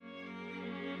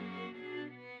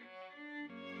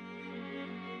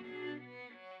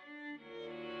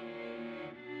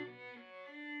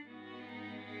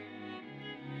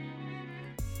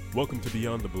Welcome to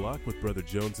Beyond the Block with Brother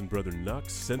Jones and Brother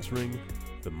Knox, centering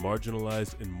the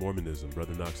marginalized in Mormonism.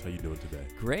 Brother Knox, how you doing today?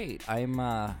 Great.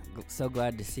 I'm so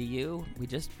glad to see you. We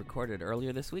just recorded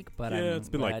earlier this week, but it's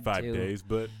been like 5 days,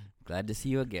 but glad to see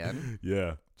you again.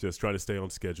 Yeah, just trying to stay on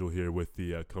schedule here with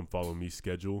the Come Follow Me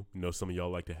schedule. You know, some of y'all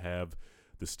like to have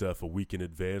the stuff a week in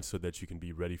advance so that you can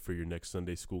be ready for your next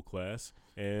Sunday school class,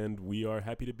 and we are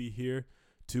happy to be here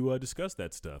to discuss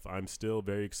that stuff. I'm still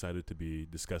very excited to be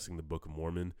discussing the Book of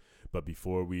Mormon, but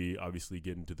before we obviously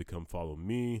get into the Come Follow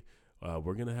Me,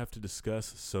 we're going to have to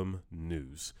discuss some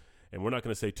news. And we're not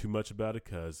going to say too much about it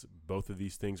because both of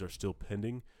these things are still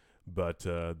pending, but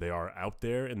they are out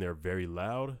there and they're very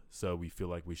loud, so we feel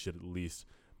like we should at least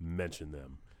mention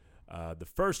them. The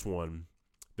first one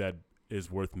that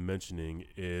is worth mentioning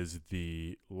is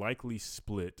the likely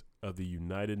split of the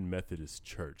United Methodist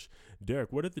Church.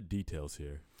 Derek, what are the details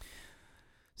here?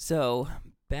 So,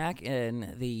 back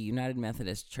in the United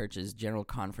Methodist Church's General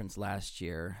Conference last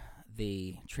year,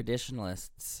 the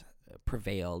traditionalists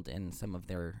prevailed in some of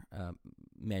their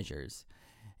measures,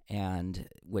 and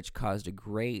which caused a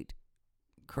great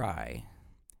cry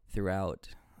throughout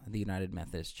the United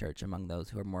Methodist Church among those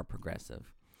who are more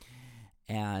progressive.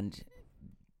 And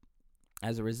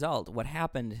as a result, what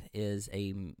happened is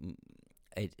a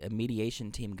mediation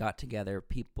team got together,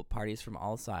 parties from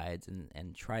all sides,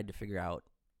 and tried to figure out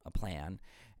a plan.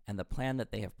 And the plan that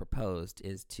they have proposed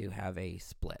is to have a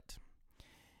split.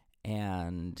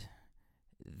 And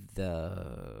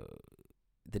the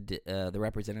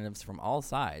representatives from all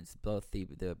sides, both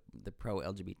the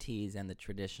pro-LGBTs and the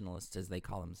traditionalists, as they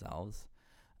call themselves,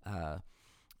 I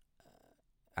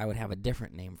would have a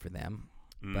different name for them.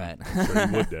 But I'm sure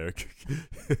you would, Derek.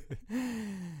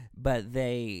 But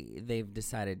they've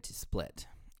decided to split,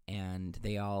 and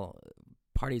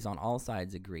parties on all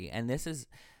sides agree. And this is,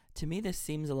 to me, this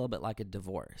seems a little bit like a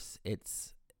divorce.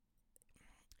 It's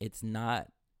not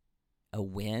a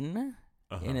win,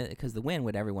 because the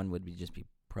win everyone would just be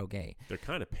pro-gay. They're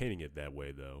kind of painting it that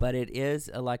way, though. But it is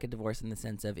like a divorce in the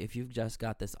sense of if you've just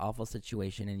got this awful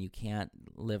situation and you can't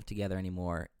live together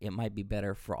anymore, it might be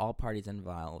better for all parties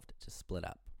involved to split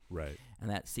up. Right. And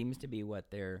that seems to be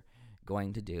what they're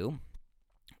going to do,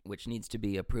 which needs to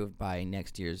be approved by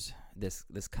this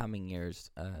coming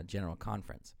year's General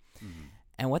Conference. Mm-hmm.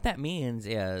 And what that means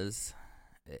is,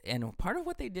 and part of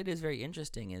what they did is very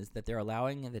interesting, is that they're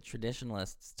allowing the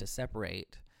traditionalists to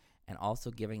separate and also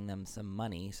giving them some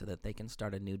money so that they can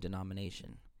start a new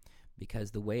denomination.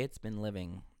 Because the way it's been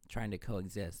living, trying to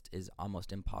coexist, is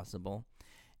almost impossible.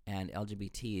 And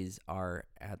LGBTs are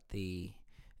at the,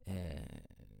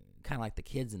 kind of like the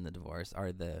kids in the divorce,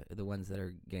 are the ones that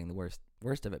are getting the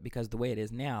worst of it. Because the way it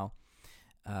is now,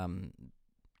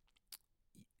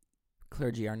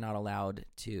 clergy are not allowed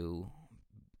to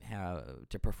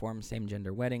perform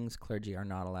same-gender weddings. Clergy are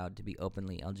not allowed to be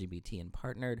openly LGBT and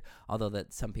partnered, although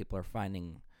that some people are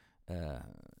finding,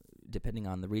 depending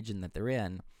on the region that they're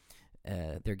in,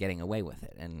 they're getting away with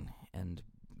it and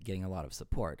getting a lot of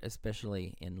support,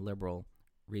 especially in liberal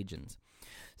regions.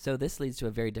 So this leads to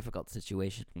a very difficult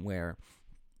situation where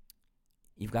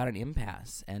you've got an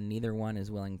impasse and neither one is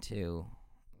willing to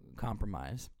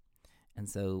compromise. And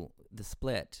so the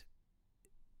split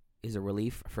is a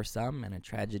relief for some and a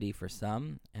tragedy for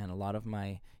some, and a lot of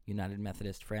my United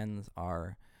Methodist friends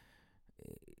are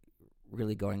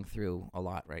really going through a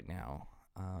lot right now.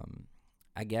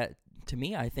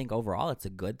 I think overall it's a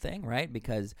good thing, right?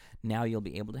 Because now you'll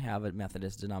be able to have a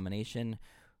Methodist denomination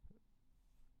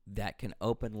that can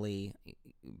openly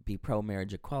be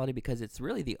pro-marriage equality, because it's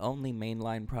really the only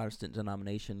mainline Protestant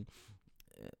denomination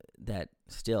that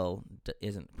still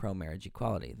isn't pro-marriage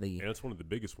equality. And it's one of the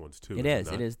biggest ones, too. It is.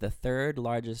 It is the third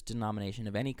largest denomination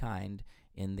of any kind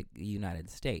in the United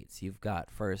States. You've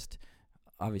got first,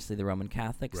 obviously, the Roman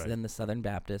Catholics, right, then the Southern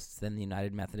Baptists, then the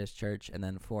United Methodist Church, and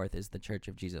then fourth is the Church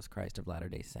of Jesus Christ of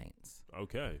Latter-day Saints.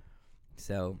 Okay.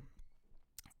 So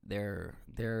they're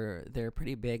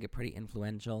pretty big, pretty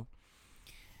influential.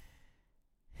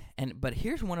 But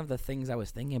here's one of the things I was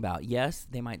thinking about. Yes,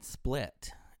 they might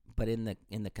split, but in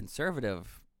the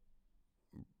conservative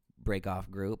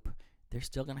break-off group, they're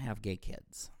still going to have gay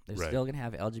kids. They're right, still going to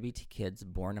have LGBT kids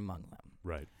born among them.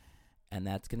 Right. And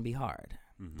that's going to be hard.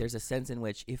 Mm-hmm. There's a sense in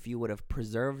which if you would have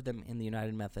preserved them in the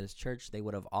United Methodist Church, they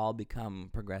would have all become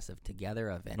progressive together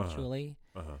eventually.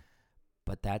 Uh-huh.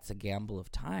 But that's a gamble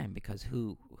of time, because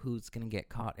who's going to get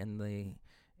caught in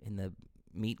the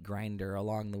meat grinder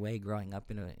along the way, growing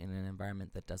up in an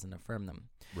environment that doesn't affirm them.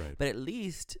 Right. But at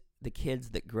least the kids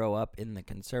that grow up in the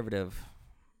conservative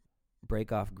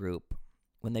break-off group,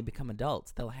 when they become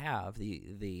adults, they'll have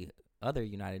the other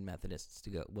United Methodists to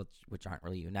go, which aren't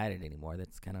really united anymore.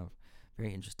 That's kind of a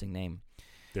very interesting name.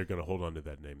 They're going to hold on to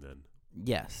that name then.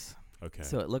 Yes. Okay.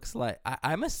 So it looks like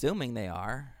I'm assuming they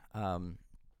are,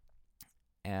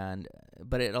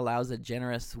 but it allows a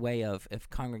generous way of if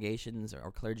congregations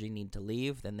or clergy need to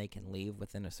leave, then they can leave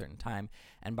within a certain time,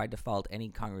 and by default, any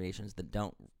congregations that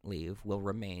don't leave will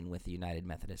remain with the United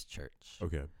Methodist Church.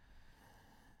 Okay.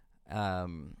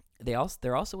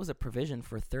 There also was a provision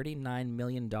for $39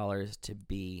 million to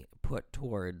be put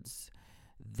towards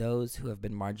those who have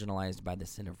been marginalized by the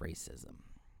sin of racism.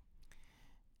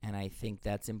 And I think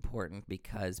that's important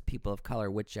because people of color,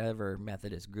 whichever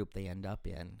Methodist group they end up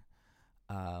in,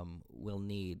 will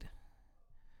need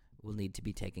to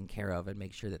be taken care of and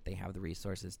make sure that they have the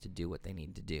resources to do what they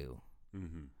need to do.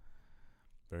 Mm-hmm.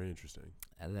 Very interesting.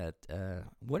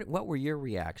 What were your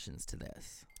reactions to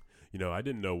this? I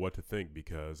didn't know what to think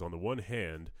because on the one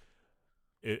hand,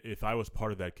 if I was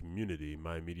part of that community,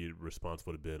 my immediate response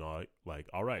would have been all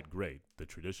right, great. The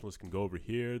traditionalists can go over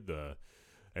here,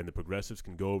 and the progressives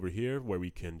can go over here where we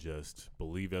can just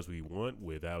believe as we want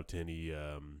without any,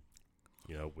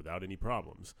 without any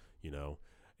problems,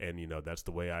 And, that's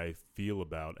the way I feel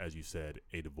about, as you said,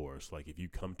 a divorce. Like if you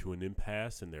come to an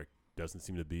impasse and there doesn't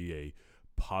seem to be a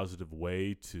positive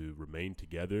way to remain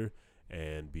together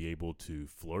and be able to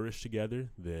flourish together,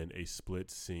 then a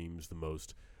split seems the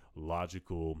most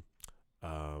logical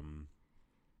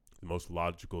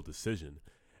decision.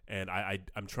 And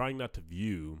I'm trying not to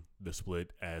view the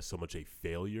split as so much a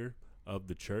failure of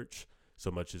the church,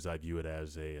 so much as I view it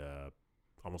as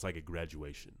almost like a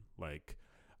graduation. Like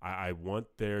I want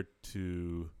there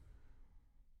to,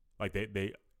 like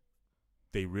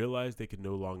they realize they could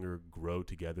no longer grow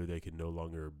together, they could no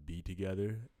longer be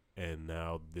together, and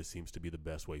now this seems to be the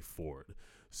best way forward.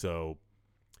 So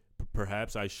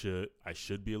perhaps I should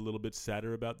be a little bit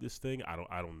sadder about this thing. I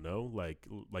don't know. Like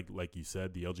you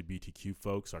said, the LGBTQ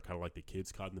folks are kind of like the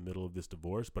kids caught in the middle of this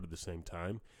divorce, but at the same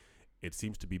time, it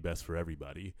seems to be best for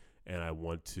everybody. And I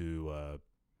want to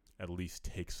at least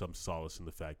take some solace in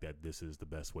the fact that this is the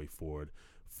best way forward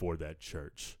for that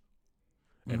church.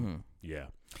 And yeah.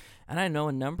 And I know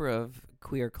a number of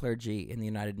queer clergy in the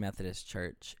United Methodist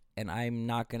Church, and I'm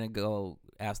not going to go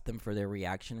ask them for their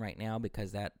reaction right now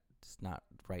because that's not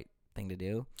the right thing to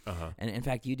do. And in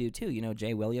fact, you do too.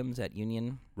 Jay Williams at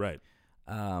Union. Right.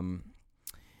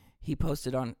 He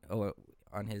posted on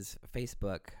his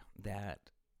Facebook that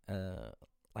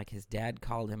like his dad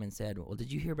called him and said, "Well, did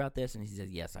you hear about this?" And he said,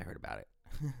 "Yes, I heard about it."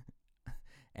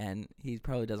 And he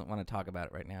probably doesn't want to talk about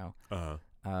it right now.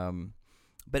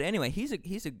 But anyway, he's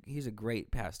a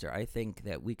great pastor. I think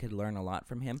that we could learn a lot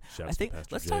from him. Shouts to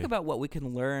Pastor let's Jay. talk about what we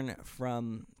can learn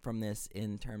from this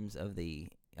in terms of the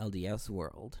LDS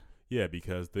world. Yeah,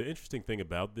 because the interesting thing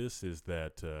about this is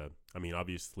that,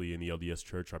 obviously in the LDS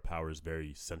church, our power is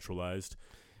very centralized.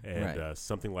 And Right.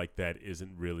 Something like that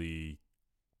isn't really,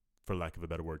 for lack of a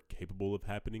better word, capable of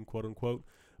happening, quote unquote.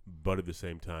 But at the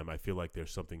same time, I feel like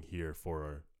there's something here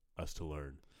for us to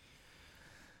learn.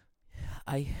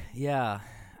 I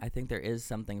think there is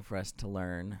something for us to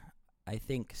learn. I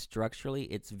think structurally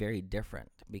it's very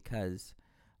different because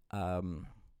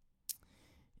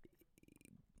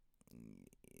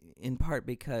in part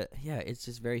because it's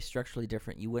just very structurally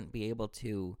different. You wouldn't be able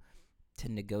to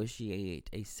negotiate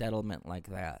a settlement like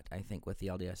that, I think, with the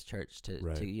LDS church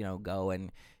to go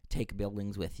and take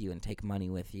buildings with you and take money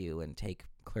with you and take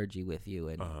clergy with you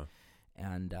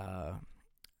and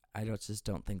I just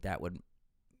don't think that would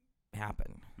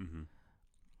happen. Mm-hmm.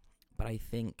 But I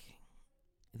think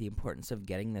the importance of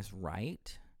getting this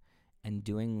right and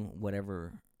doing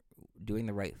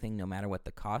the right thing no matter what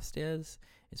the cost is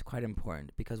quite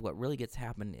important, because what really gets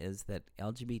happened is that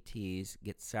LGBTs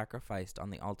get sacrificed on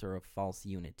the altar of false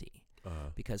unity.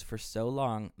 Because for so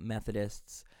long,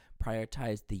 Methodists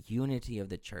prioritized the unity of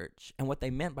the church. And what they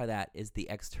meant by that is the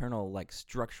external, like,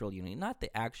 structural unity, not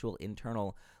the actual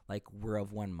internal, like, we're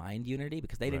of one mind unity,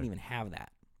 because they didn't even have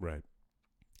that. Right.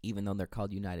 Even though they're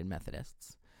called United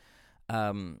Methodists. There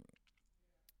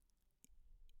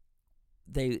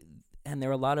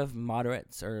are a lot of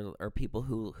moderates or people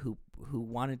who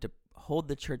wanted to hold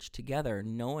the church together,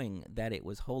 knowing that it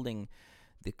was holding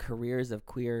the careers of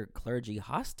queer clergy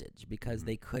hostage because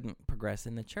they couldn't progress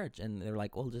in the church. And they're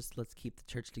like, well, just let's keep the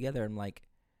church together. And like,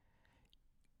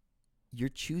 you're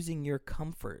choosing your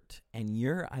comfort and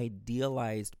your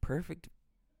idealized perfect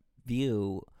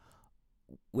view,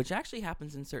 which actually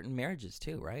happens in certain marriages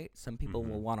too, right? Some people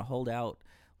will want to hold out,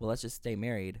 well, let's just stay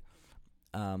married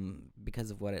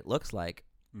because of what it looks like,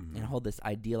 and hold this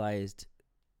idealized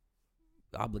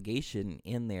obligation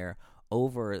in there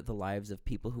over the lives of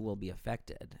people who will be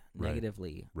affected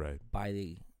negatively Right. by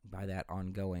that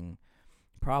ongoing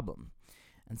problem.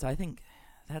 And so I think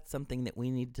that's something that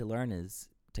we need to learn, is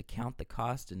to count the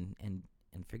cost and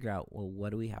figure out, well,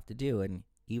 what do we have to do? And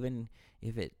even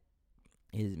if it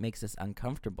makes us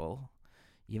uncomfortable,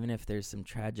 even if there's some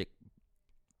tragic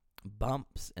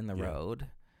bumps in the road,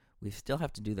 we still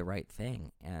have to do the right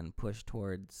thing and push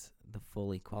towards the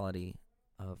full equality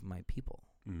of my people.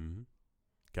 Mm-hmm.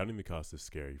 Counting the cost is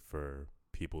scary for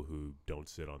people who don't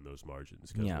sit on those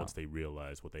margins, because once they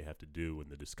realize what they have to do and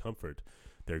the discomfort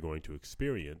they're going to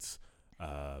experience,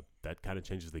 that kind of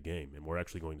changes the game. And we're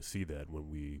actually going to see that when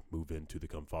we move into the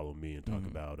Come Follow Me and talk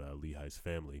about Lehi's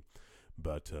family.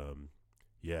 But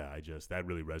that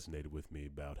really resonated with me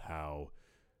about how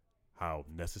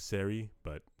necessary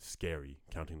but scary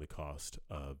counting the cost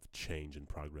of change and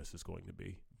progress is going to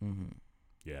be. Mm-hmm.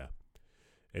 Yeah.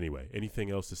 Anyway,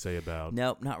 anything else to say about?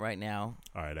 Nope, not right now.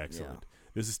 All right, excellent.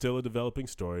 This is still a developing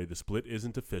story. The split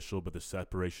isn't official, but the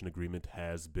separation agreement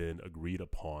has been agreed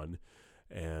upon.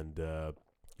 And,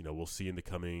 we'll see in the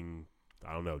coming,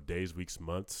 days, weeks,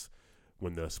 months,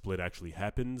 when the split actually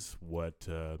happens, what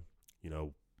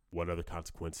other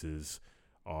consequences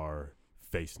are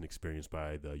faced and experienced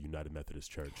by the United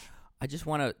Methodist Church. I just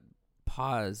want to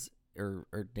pause, or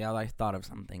now I thought of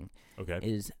something. Okay.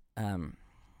 Is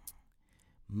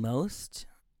most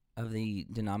of the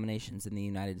denominations in the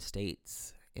United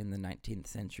States in the 19th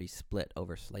century split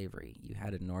over slavery. You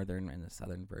had a northern and a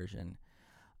southern version.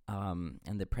 And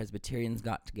the Presbyterians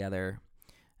got together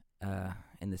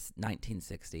in the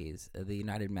 1960s. The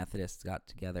United Methodists got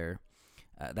together.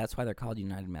 That's why they're called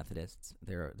United Methodists.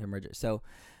 They're mergers. So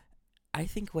I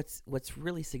think what's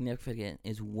really significant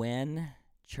is when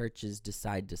churches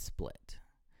decide to split.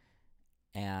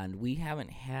 And we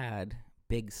haven't had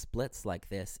big splits like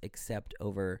this except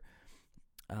over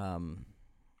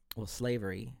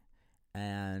slavery,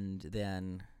 and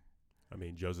then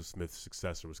Joseph Smith's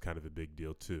successor was kind of a big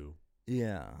deal too.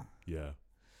 Yeah.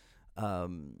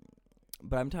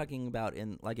 But I'm talking about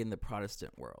in the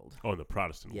Protestant world. Oh, in the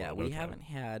Protestant world. Yeah, we haven't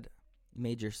had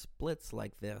major splits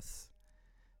like this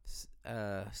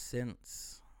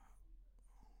since.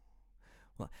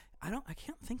 Well, I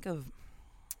can't think of.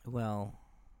 Well.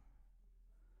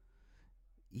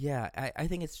 Yeah, I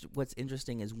think what's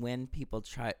interesting is when people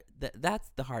try. That's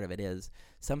the heart of it. Is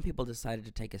some people decided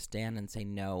to take a stand and say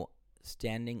no.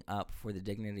 Standing up for the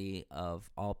dignity of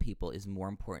all people is more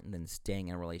important than staying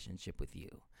in a relationship with you.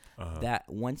 That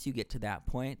once you get to that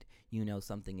point,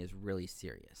 something is really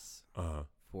serious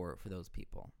for those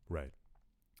people. Right.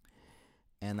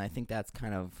 And I think that's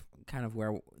kind of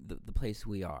where the place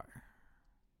we are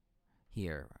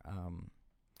here.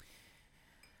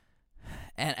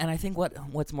 And I think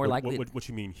what's more likely. What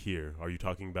you mean here? Are you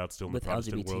talking about still in the with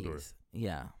Protestant LGBTs? world? Or?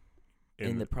 Yeah.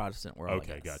 In the Protestant world.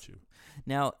 Okay, got you.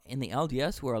 Now, in the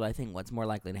LDS world, I think what's more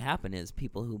likely to happen is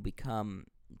people who become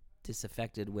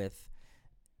disaffected with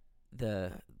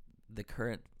the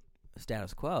current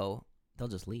status quo, they'll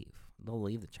just leave. They'll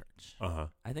leave the church.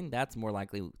 I think that's more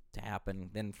likely to happen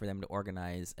than for them to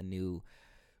organize a new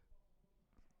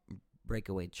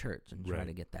breakaway church and try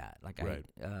to get that.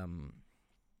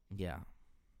 Yeah.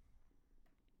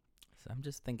 So I'm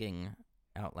just thinking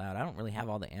out loud. I don't really have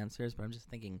all the answers, but I'm just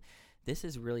thinking this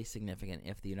is really significant.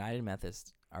 If the United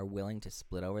Methodists are willing to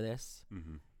split over this,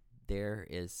 there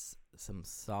is some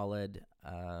solid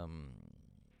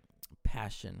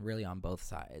passion really on both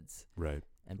sides. Right.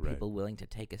 And people willing to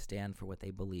take a stand for what they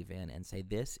believe in and say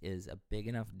this is a big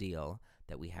enough deal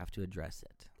that we have to address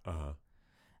it.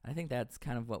 I think that's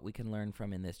kind of what we can learn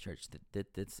from in this church,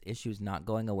 that this issue is not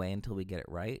going away until we get it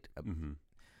right.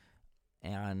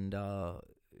 And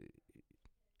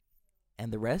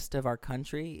the rest of our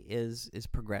country is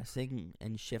progressing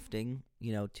and shifting,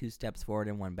 2 steps forward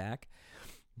and 1 back.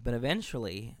 But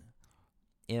eventually,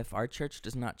 if our church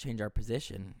does not change our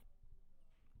position,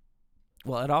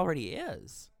 well, it already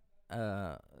is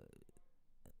sort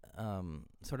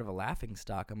of a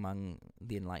laughingstock among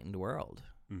the enlightened world,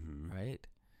 right?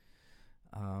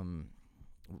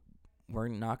 We're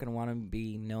not going to want to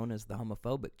be known as the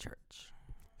homophobic church.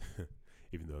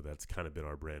 Even though that's kind of been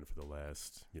our brand for the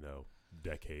last,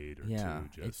 decade or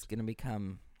two. It's going to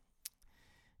become,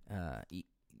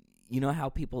 how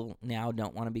people now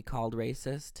don't want to be called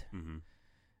racist,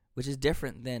 which is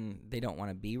different than they don't want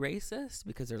to be racist,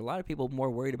 because there's a lot of people more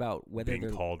worried about whether being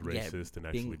they're called racist and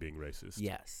actually being racist.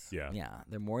 Yes. Yeah.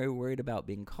 They're more worried about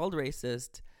being called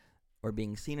racist or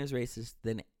being seen as racist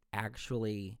than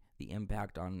actually the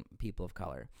impact on people of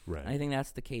color. Right. And I think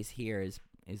that's the case here. Is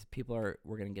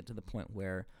we're going to get to the point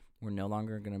where we're no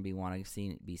longer going to be wanting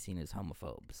to be seen as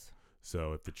homophobes.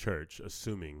 So if the church,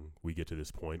 assuming we get to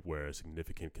this point where a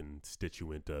significant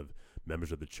constituent of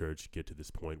members of the church get to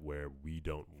this point where we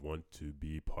don't want to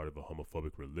be part of a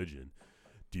homophobic religion,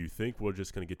 do you think we're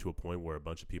just going to get to a point where a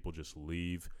bunch of people just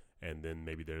leave and then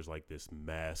maybe there's like this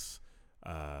mass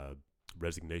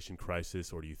resignation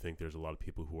crisis? Or do you think there's a lot of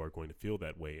people who are going to feel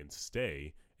that way and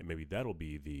stay, and maybe that'll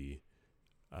be the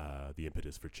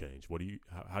impetus for change?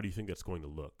 How do you think that's going to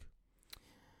look?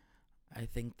 I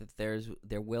think that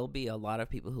there will be a lot of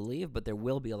people who leave, but there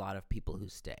will be a lot of people who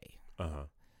stay.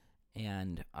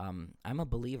 And I'm a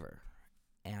believer,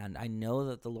 and I know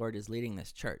that the Lord is leading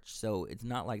this church. So it's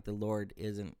not like the Lord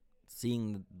isn't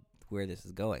seeing where this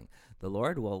is going. The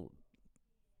Lord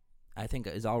I think,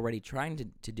 is already trying to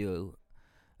do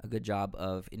a good job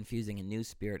of infusing a new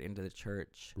spirit into the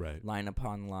church, right, line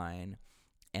upon line,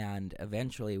 and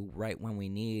eventually, right when we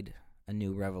need a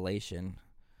new revelation,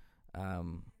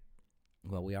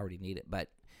 well, we already need it, but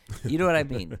you know what I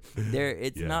mean.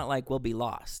 It's not like we'll be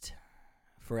lost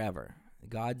forever.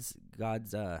 God's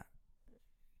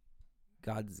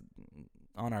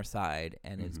on our side,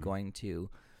 and is going to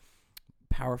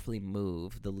powerfully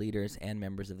move the leaders and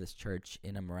members of this church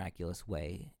in a miraculous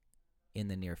way in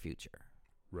the near future.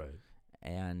 Right.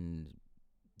 And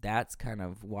that's kind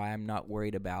of why I'm not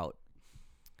worried about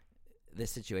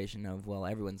this situation of, well,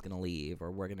 everyone's going to leave,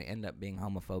 or we're going to end up being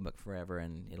homophobic forever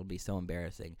and it'll be so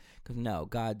embarrassing. Because no,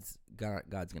 God's going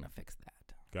to fix that.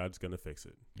 God's going to fix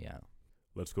it. Yeah.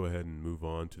 Let's go ahead and move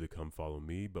on to the Come Follow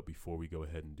Me. But before we go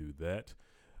ahead and do that,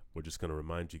 we're just going to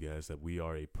remind you guys that we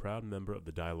are a proud member of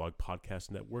the Dialogue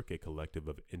Podcast Network, a collective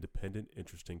of independent,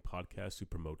 interesting podcasts who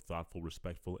promote thoughtful,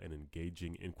 respectful, and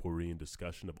engaging inquiry and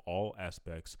discussion of all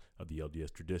aspects of the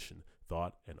LDS tradition,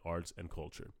 thought, and arts and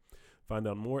culture. Find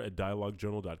out more at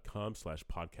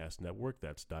dialoguejournal.com/podcast network.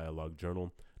 That's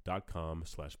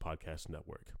dialoguejournal.com/podcast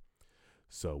network.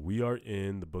 So we are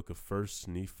in the book of 1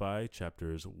 Nephi,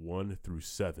 chapters 1 through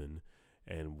 7,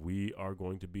 and we are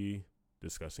going to be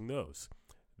discussing those.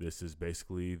 This is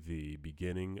basically the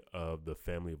beginning of the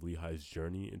family of Lehi's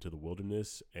journey into the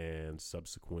wilderness and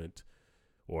subsequent,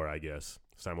 or I guess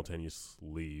simultaneous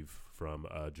leave from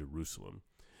Jerusalem.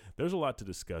 There's a lot to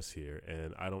discuss here,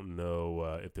 and I don't know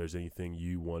if there's anything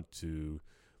you want to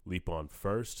leap on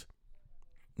first.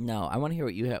 No, I want to hear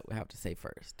what you have to say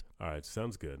first. All right,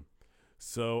 sounds good.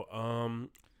 So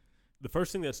the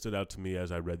first thing that stood out to me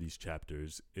as I read these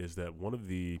chapters is that one of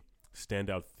the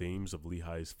standout themes of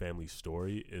Lehi's family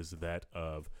story is that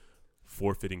of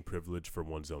forfeiting privilege for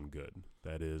one's own good.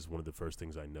 That is one of the first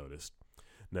things I noticed.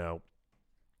 Now,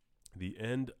 the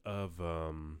end of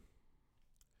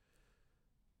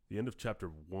chapter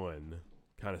 1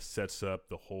 kind of sets up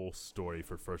the whole story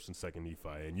for 1st and 2nd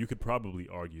Nephi, and you could probably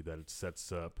argue that it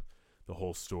sets up the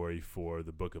whole story for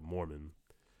the Book of Mormon.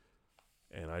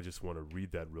 And I just want to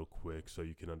read that real quick so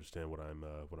you can understand what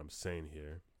I'm saying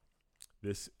here.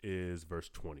 This is verse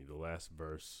 20, the last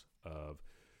verse of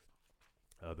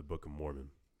the Book of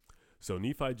Mormon. So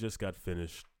Nephi just got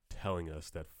finished telling us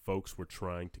that folks were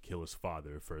trying to kill his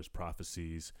father for his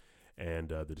prophecies and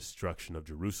the destruction of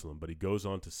Jerusalem. But he goes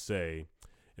on to say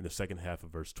in the second half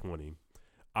of verse 20,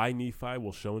 I, Nephi,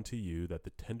 will show unto you that the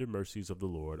tender mercies of the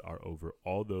Lord are over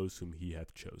all those whom he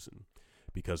hath chosen,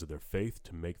 because of their faith,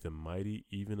 to make them mighty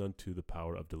even unto the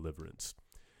power of deliverance.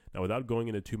 Now, without going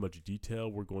into too much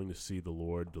detail, we're going to see the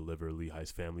Lord deliver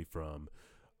Lehi's family from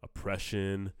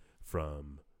oppression,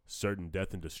 from certain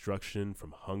death and destruction,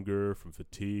 from hunger, from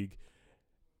fatigue,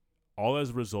 all as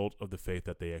a result of the faith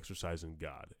that they exercise in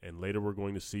God. And later we're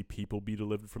going to see people be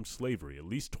delivered from slavery, at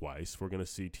least twice. We're going to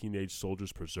see teenage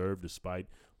soldiers preserved despite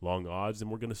long odds, and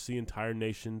we're going to see entire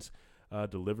nations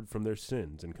delivered from their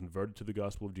sins and converted to the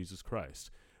gospel of Jesus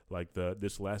Christ. Like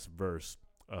this last verse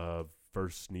of 1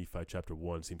 Nephi chapter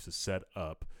 1 seems to set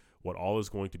up what all is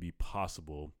going to be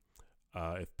possible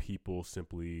if people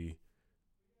simply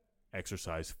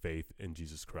exercise faith in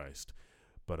Jesus Christ.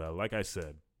 But like I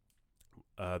said,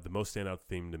 the most standout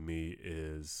theme to me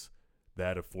is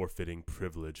that of forfeiting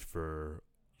privilege for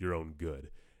your own good.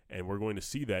 And we're going to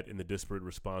see that in the disparate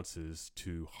responses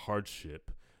to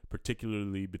hardship,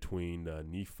 particularly between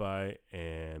Nephi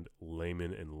and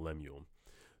Laman and Lemuel.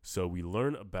 So we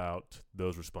learn about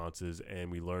those responses,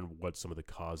 and we learn what some of the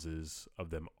causes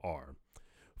of them are.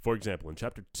 For example, in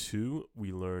chapter 2,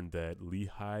 we learn that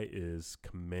Lehi is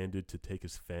commanded to take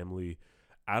his family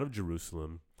out of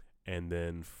Jerusalem and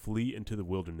then flee into the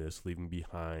wilderness, leaving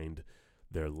behind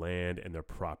their land and their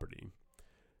property.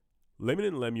 Laman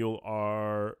and Lemuel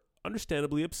are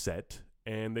understandably upset,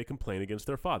 and they complain against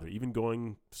their father, even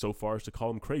going so far as to call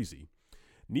him crazy.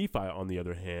 Nephi, on the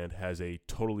other hand, has a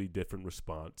totally different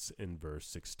response in verse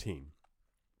 16.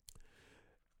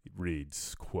 It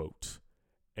reads, quote,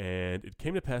 "And it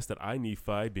came to pass that I,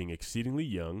 Nephi, being exceedingly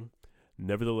young,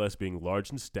 nevertheless being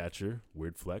large in stature,"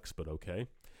 weird flex, but okay,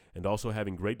 "and also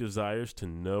having great desires to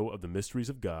know of the mysteries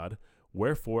of God,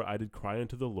 wherefore I did cry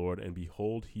unto the Lord, and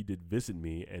behold, he did visit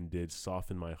me, and did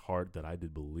soften my heart, that I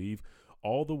did believe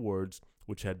all the words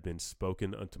which had been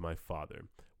spoken unto my father.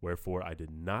 Wherefore I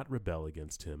did not rebel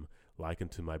against him, like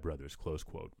unto my brothers." Close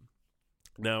quote.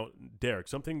 Now, Derek,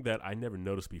 something that I never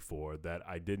noticed before that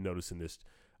I did notice in this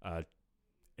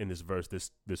verse,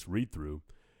 this read through,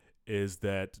 is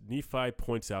that Nephi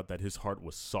points out that his heart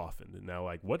was softened. Now,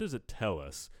 like, what does it tell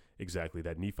us exactly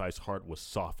that Nephi's heart was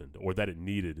softened, or that it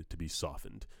needed to be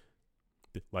softened?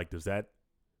 Like, does that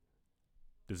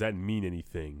mean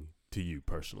anything to you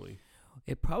personally?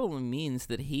 It probably means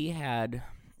that he had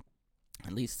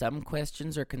at least some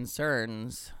questions or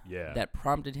concerns that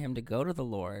prompted him to go to the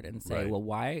Lord and say, well,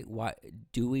 why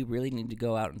do we really need to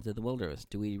go out into the wilderness?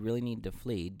 Do we really need to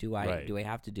flee? Do I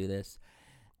have to do this?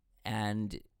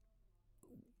 And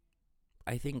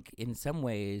I think in some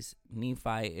ways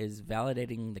Nephi is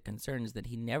validating the concerns that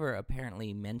he never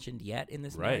apparently mentioned yet in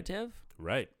this narrative.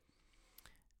 Right.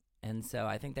 And so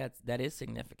I think that is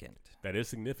significant. That is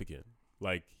significant.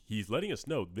 Like, he's letting us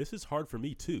know this is hard for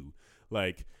me too.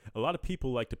 Like, a lot of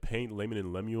people like to paint Laman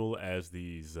and Lemuel as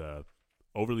these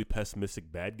overly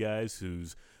pessimistic bad guys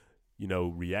whose,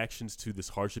 reactions to this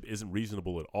hardship isn't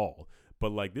reasonable at all.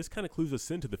 But, like, this kind of clues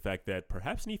us into the fact that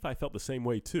perhaps Nephi felt the same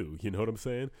way too. You know what I'm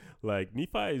saying? Like,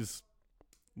 Nephi's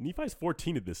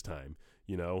 14 at this time,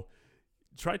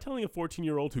 Try telling a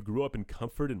 14-year-old who grew up in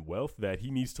comfort and wealth that he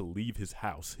needs to leave his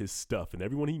house, his stuff, and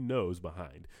everyone he knows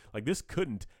behind. Like, this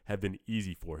couldn't have been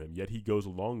easy for him, yet he goes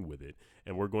along with it.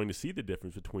 And we're going to see the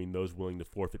difference between those willing to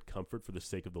forfeit comfort for the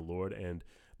sake of the Lord and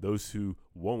those who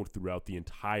won't throughout the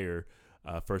entire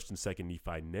 1st and 2nd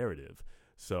Nephi narrative.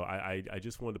 So I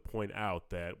just wanted to point out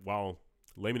that while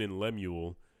Laman and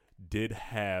Lemuel did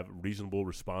have reasonable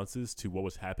responses to what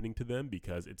was happening to them,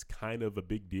 because it's kind of a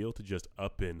big deal to just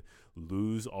up and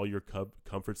lose all your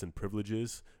comforts and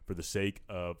privileges for the sake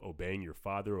of obeying your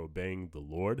father, obeying the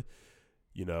Lord.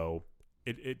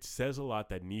 It says a lot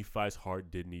that Nephi's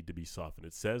heart did need to be softened.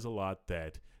 It says a lot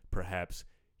that perhaps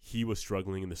he was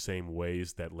struggling in the same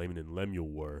ways that Laman and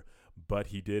Lemuel were, but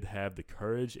he did have the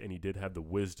courage and he did have the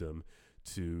wisdom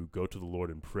to go to the Lord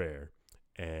in prayer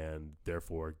and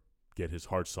therefore get his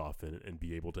heart softened and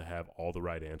be able to have all the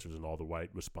right answers and all the right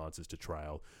responses to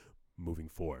trial moving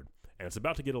forward. And it's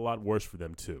about to get a lot worse for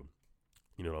them too.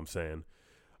 You know what I'm saying?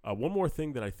 One more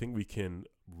thing that I think we can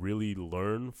really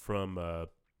learn from,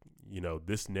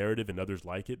 this narrative and others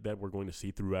like it that we're going to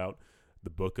see throughout the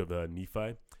book of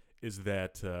Nephi is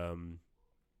that, and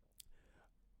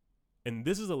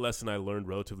this is a lesson I learned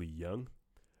relatively young,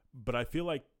 but I feel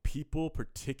like people,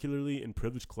 particularly in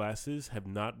privileged classes, have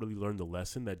not really learned the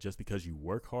lesson that just because you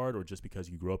work hard or just because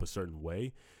you grow up a certain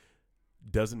way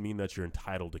doesn't mean that you're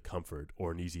entitled to comfort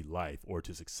or an easy life or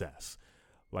to success.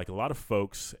 Like, a lot of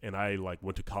folks, and I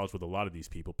went to college with a lot of these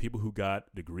people who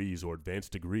got degrees or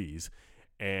advanced degrees,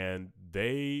 and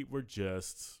they were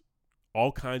just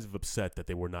all kinds of upset that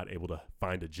they were not able to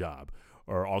find a job,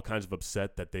 or all kinds of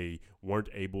upset that they weren't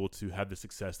able to have the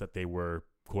success that they were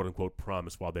quote unquote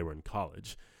promised while they were in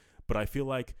college. But I feel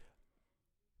like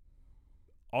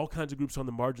all kinds of groups on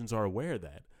the margins are aware of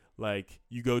that. Like,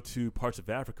 you go to parts of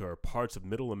Africa or parts of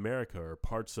Middle America or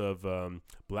parts of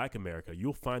Black America,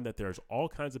 you'll find that there's all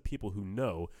kinds of people who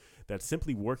know that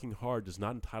simply working hard does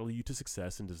not entitle you to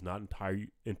success and does not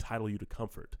entitle you to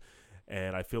comfort.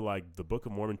 And I feel like the Book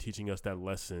of Mormon teaching us that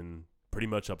lesson pretty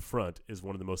much up front is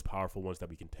one of the most powerful ones that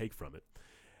we can take from it.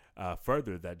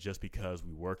 Further, that just because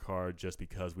we work hard, just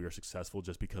because we are successful,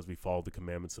 just because we follow the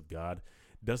commandments of God,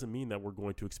 doesn't mean that we're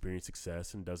going to experience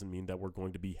success and doesn't mean that we're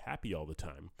going to be happy all the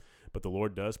time. But the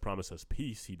Lord does promise us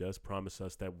peace. He does promise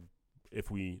us that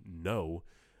if we know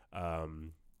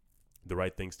the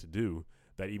right things to do,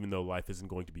 that even though life isn't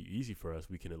going to be easy for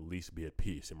us, we can at least be at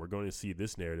peace. And we're going to see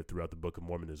this narrative throughout the Book of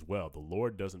Mormon as well. The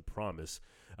Lord doesn't promise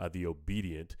the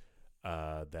obedient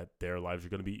that their lives are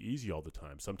going to be easy all the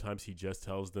time. Sometimes he just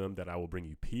tells them that I will bring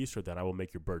you peace or that I will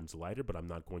make your burdens lighter, but I'm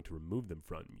not going to remove them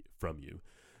from you.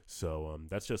 So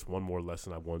that's just one more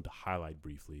lesson I wanted to highlight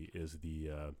briefly is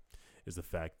the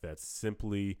fact that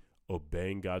simply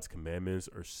obeying God's commandments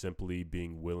or simply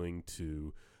being willing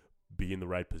to be in the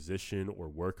right position or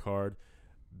work hard,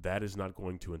 that is not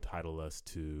going to entitle us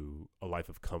to a life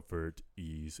of comfort,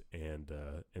 ease, and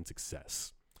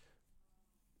success.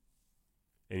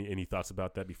 Any thoughts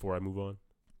about that before I move on?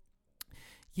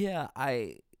 Yeah,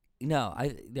 I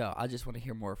just want to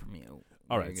hear more from you.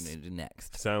 All what right, you're going to do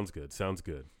next. Sounds good.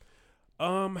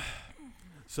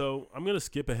 So I'm going to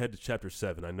skip ahead to chapter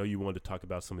 7. I know you wanted to talk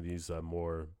about some of these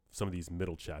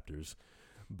middle chapters,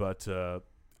 but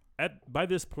by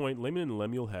this point, Laman and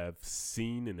Lemuel have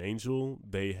seen an angel.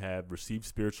 They have received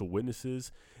spiritual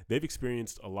witnesses. They've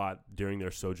experienced a lot during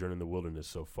their sojourn in the wilderness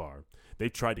so far.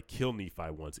 They've tried to kill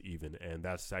Nephi once even, and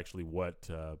that's actually what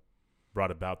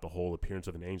brought about the whole appearance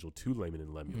of an angel to Laman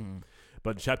and Lemuel.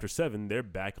 But in chapter 7, they're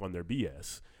back on their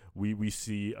BS. We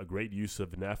see a great use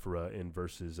of anaphora in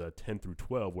verses 10 through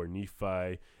 12, where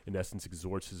Nephi, in essence,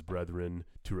 exhorts his brethren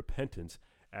to repentance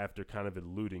after kind of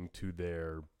alluding to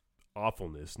their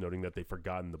awfulness, noting that they've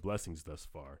forgotten the blessings thus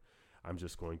far. I'm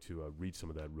just going to read some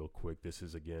of that real quick. This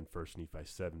is, again, 1 Nephi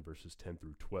 7, verses 10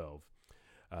 through 12.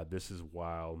 This is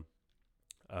while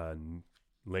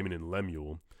Laman and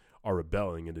Lemuel are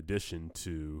rebelling, in addition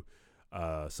to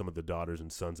some of the daughters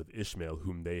and sons of Ishmael,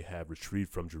 whom they have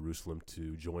retrieved from Jerusalem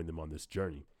to join them on this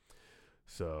journey.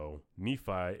 So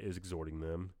Nephi is exhorting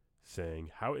them,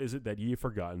 saying, "How is it that ye have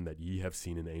forgotten that ye have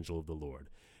seen an angel of the Lord?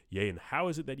 Yea, and how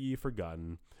is it that ye have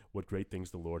forgotten what great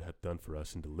things the Lord hath done for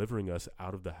us in delivering us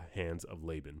out of the hands of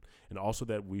Laban, and also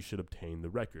that we should obtain the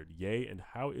record? Yea, and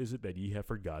how is it that ye have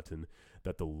forgotten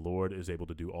that the Lord is able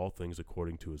to do all things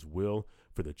according to his will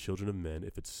for the children of men,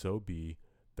 if it so be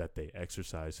that they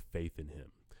exercise faith in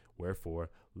him? Wherefore,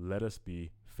 let us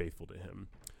be faithful to him."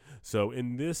 So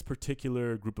in this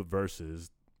particular group of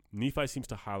verses, Nephi seems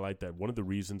to highlight that one of the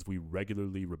reasons we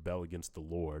regularly rebel against the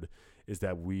Lord is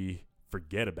that we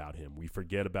forget about him. We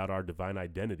forget about our divine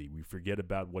identity. We forget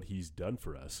about what he's done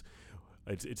for us.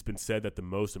 It's been said that the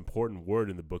most important word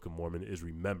in the Book of Mormon is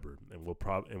remember, and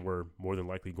we're more than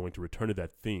likely going to return to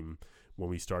that theme when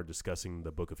we start discussing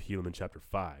the Book of Helaman chapter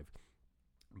 5.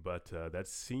 But that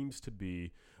seems to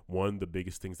be one of the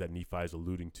biggest things that Nephi is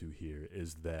alluding to here,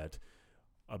 is that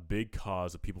a big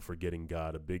cause of people forgetting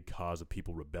God, a big cause of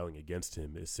people rebelling against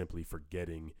him, is simply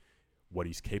forgetting what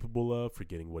he's capable of,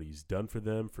 forgetting what he's done for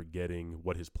them, forgetting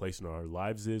what his place in our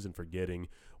lives is, and forgetting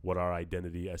what our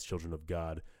identity as children of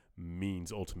God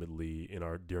means ultimately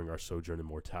during our sojourn in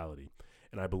mortality.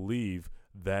 And I believe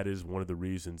that is one of the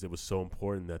reasons it was so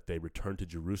important that they returned to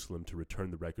Jerusalem to retrieve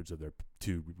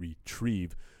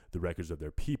the records of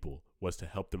their people, was to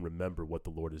help them remember what the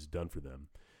Lord has done for them.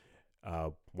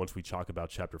 Once we talk about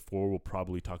chapter 4, we'll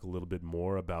probably talk a little bit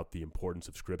more about the importance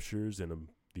of scriptures and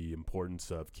the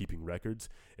importance of keeping records.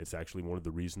 It's actually one of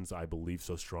the reasons I believe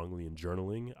so strongly in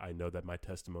journaling. I know that my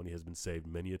testimony has been saved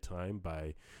many a time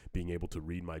by being able to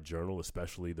read my journal,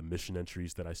 especially the mission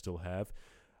entries that I still have.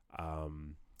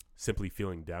 Simply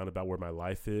feeling down about where my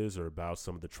life is or about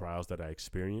some of the trials that I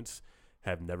experience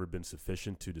have never been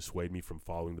sufficient to dissuade me from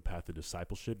following the path of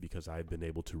discipleship, because I've been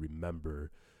able to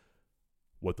remember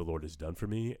what the Lord has done for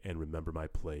me and remember my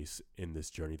place in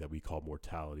this journey that we call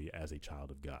mortality as a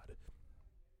child of God.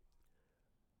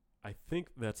 I think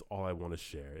that's all I want to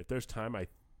share. If there's time,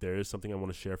 there is something I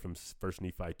want to share from 1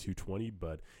 Nephi 2:20,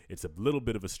 but it's a little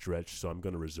bit of a stretch, so I'm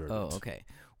going to reserve it. Oh, okay.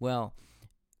 Well,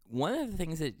 one of the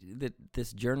things that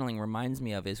this journaling reminds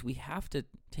me of is we have to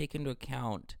take into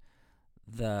account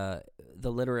the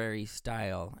literary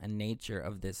style and nature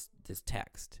of this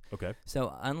text. Okay.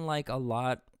 So unlike a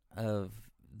lot of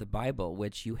the Bible,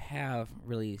 which you have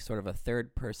really sort of a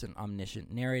third-person omniscient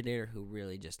narrator who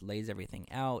really just lays everything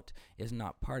out, is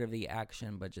not part of the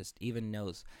action, but just even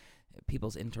knows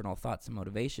people's internal thoughts and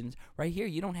motivations. Right here,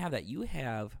 you don't have that. You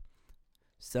have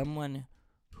someone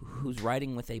who's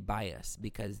writing with a bias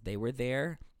because they were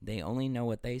there. They only know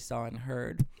what they saw and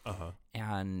heard. Uh-huh.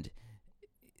 And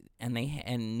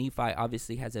Nephi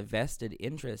obviously has a vested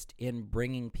interest in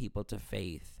bringing people to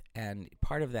faith. And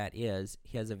part of that is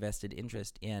he has a vested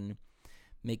interest in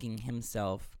making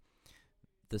himself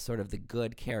the sort of the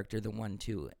good character, the one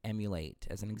to emulate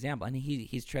as an example. And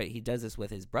he does this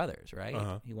with his brothers, right?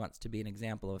 Uh-huh. He wants to be an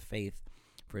example of faith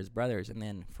for his brothers and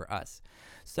then for us.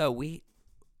 So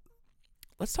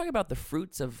let's talk about the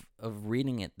fruits of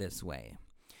reading it this way,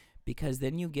 because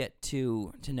then you get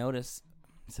to notice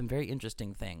some very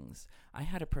interesting things. I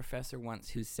had a professor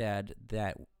once who said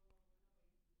that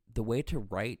the way to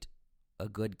write a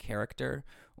good character,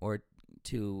 or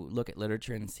to look at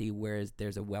literature and see where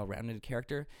there's a well-rounded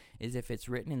character, is if it's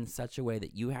written in such a way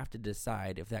that you have to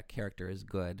decide if that character is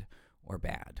good or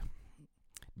bad.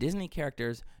 Disney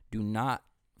characters do not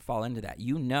fall into that.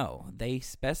 They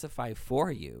specify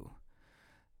for you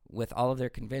with all of their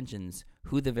conventions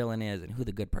who the villain is and who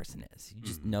the good person is. You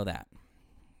just know that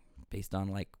based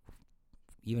on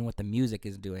even what the music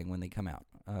is doing when they come out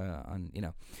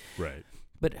Right.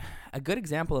 But a good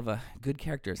example of a good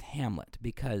character is Hamlet,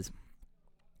 because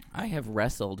I have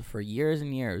wrestled for years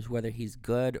and years whether he's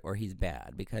good or he's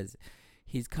bad, because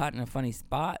he's caught in a funny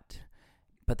spot.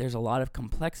 But there's a lot of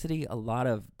complexity, a lot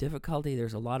of difficulty.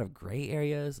 There's a lot of gray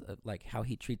areas, like how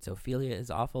he treats Ophelia is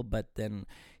awful, but then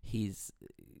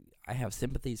I have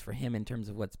sympathies for him in terms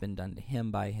of what's been done to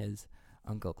him by his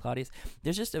uncle Claudius.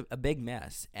 There's just a big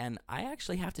mess, and I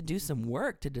actually have to do some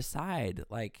work to decide,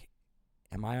 like,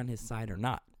 am I on his side or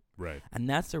not? Right. And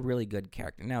that's a really good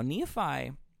character. Now,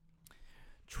 Nephi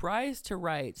tries to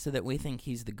write so that we think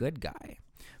he's the good guy,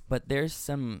 but there's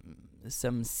some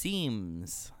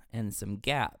seams and some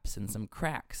gaps and some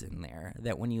cracks in there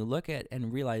that when you look at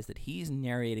and realize that he's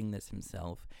narrating this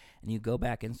himself, and you go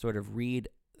back and sort of read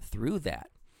through that,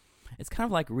 it's kind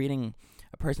of like reading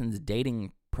a person's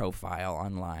dating profile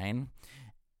online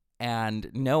and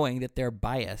knowing that they're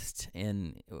biased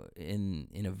in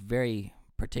a very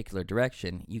particular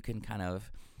direction. You can kind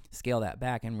of scale that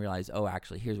back and realize, oh,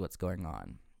 actually, here's what's going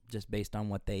on, just based on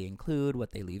what they include,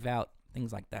 what they leave out,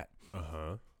 things like that.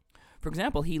 Uh-huh. For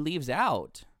example, he leaves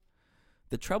out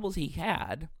the troubles he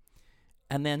had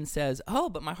and then says, oh,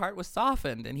 but my heart was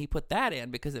softened, and he put that in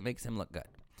because it makes him look good.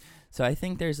 So I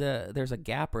think there's a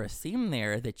gap or a seam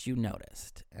there that you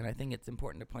noticed, and I think it's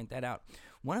important to point that out.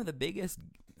 One of the biggest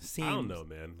seams... I don't know,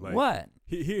 man. Like, what?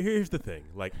 Here's the thing.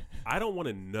 Like, I don't want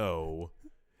to know...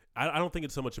 I don't think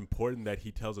it's so much important that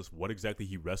he tells us what exactly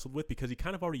he wrestled with, because he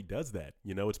kind of already does that.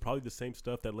 You know, it's probably the same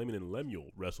stuff that Laman and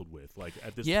Lemuel wrestled with. Like,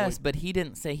 at this point... Yes, but he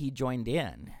didn't say he joined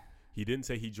in. He didn't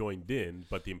say he joined in,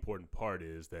 but the important part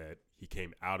is that he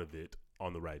came out of it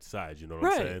on the right side. You know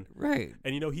what I'm saying? Right.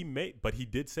 And, but he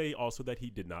did say also that he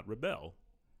did not rebel.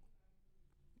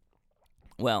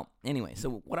 Well, anyway,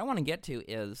 so what I want to get to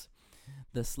is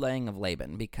the slaying of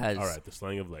Laban, because... All right, the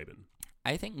slaying of Laban.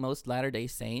 I think most Latter-day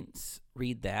Saints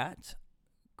read that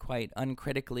quite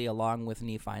uncritically along with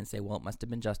Nephi and say, well, it must have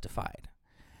been justified.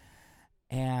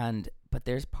 But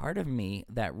there's part of me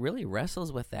that really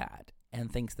wrestles with that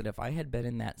and thinks that if I had been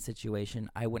in that situation,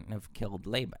 I wouldn't have killed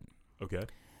Laban. Okay.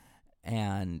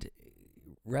 And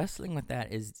wrestling with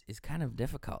that is kind of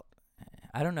difficult.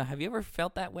 I don't know. Have you ever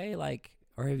felt that way? Like,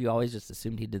 or have you always just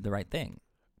assumed he did the right thing?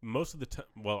 Most of the time,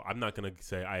 well, I'm not going to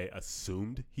say I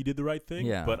assumed he did the right thing,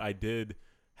 but I did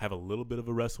have a little bit of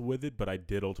a wrestle with it, but I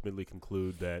did ultimately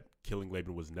conclude that killing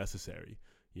Laban was necessary,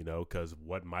 because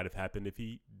what might have happened if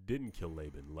he didn't kill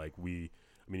Laban?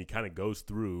 He kind of goes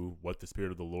through what the Spirit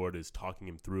of the Lord is talking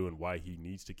him through and why he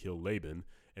needs to kill Laban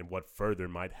and what further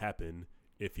might happen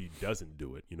if he doesn't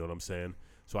do it. You know what I'm saying?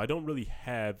 So I don't really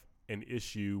have an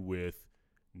issue with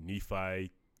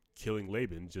Nephi killing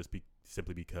Laban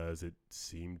simply because it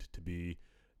seemed to be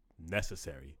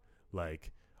necessary.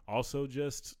 Like, also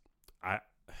just, I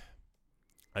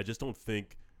just don't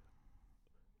think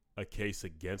a case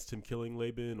against him killing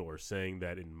Laban or saying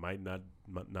that it might not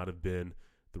have been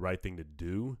the right thing to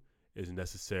do is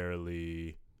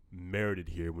necessarily merited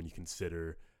here when you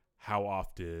consider how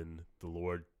often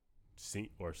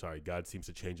God seems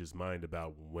to change his mind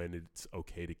about when it's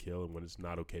okay to kill and when it's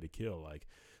not okay to kill. Like,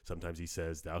 sometimes he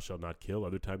says, thou shalt not kill.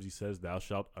 Other times he says, thou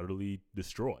shalt utterly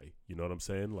destroy. You know what I'm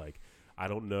saying? Like, I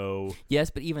don't know.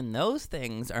 Yes, but even those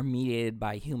things are mediated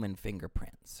by human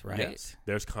fingerprints, right? Yes,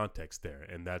 there's context there.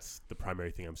 And that's the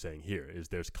primary thing I'm saying here is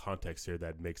there's context there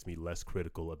that makes me less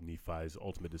critical of Nephi's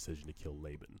ultimate decision to kill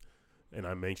Laban. And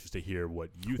I'm anxious to hear what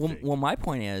you think. Well, my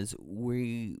point is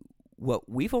we've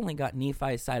only got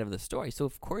Nephi's side of the story. So,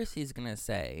 of course, he's going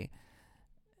to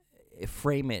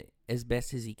frame it as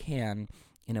best as he can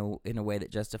in a way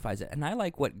that justifies it. And I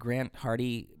like what Grant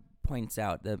Hardy points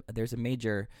out. There's a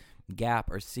major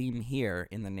gap or seam here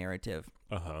in the narrative.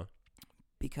 Uh-huh.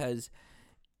 Because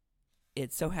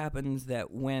it so happens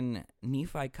that when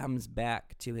Nephi comes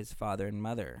back to his father and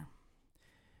mother,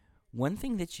 one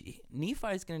thing that Nephi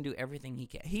is going to do everything he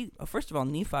can. First of all,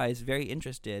 Nephi is very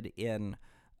interested in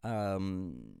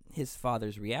his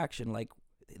father's reaction. Like,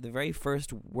 the very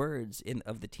first words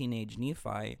of the teenage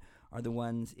Nephi are the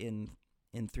ones in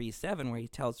 3:7 where he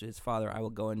tells his father, I will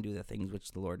go and do the things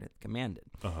which the Lord hath commanded.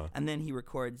 Uh-huh. And then he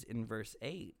records in verse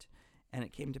 8, and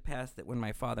it came to pass that when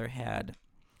my father had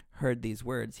heard these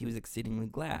words, he was exceedingly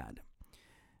glad.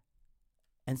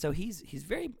 And so he's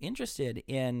very interested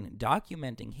in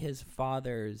documenting his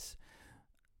father's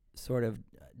sort of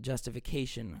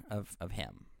justification of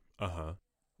him. Uh-huh.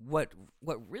 What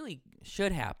really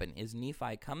should happen is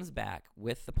Nephi comes back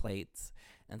with the plates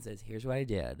and says, here's what I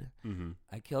did. Mm-hmm.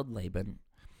 I killed Laban.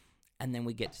 And then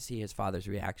we get to see his father's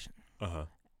reaction. Uh-huh.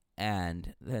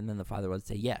 And then the father would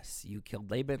say, yes, you killed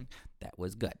Laban. That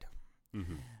was good.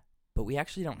 Mm-hmm. But we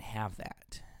actually don't have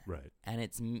that. Right. And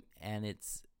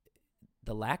it's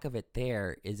the lack of it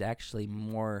there is actually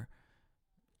more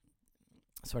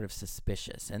sort of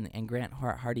suspicious. And Grant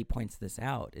Hardy points this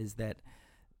out, is that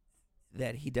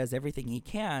that he does everything he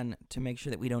can to make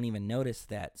sure that we don't even notice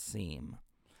that seam.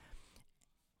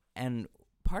 And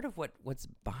part of what's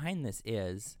behind this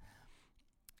is,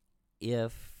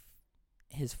 if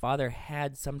his father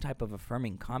had some type of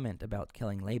affirming comment about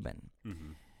killing Laban,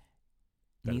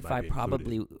 Nephi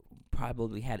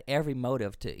probably had every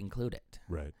motive to include it.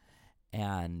 Right.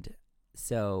 And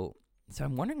so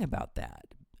I'm wondering about that.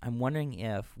 I'm wondering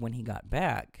if when he got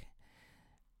back,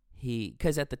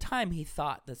 because at the time he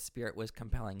thought the Spirit was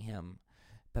compelling him,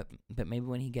 but maybe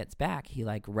when he gets back, he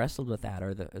like wrestled with that,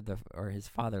 or his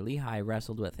father Lehi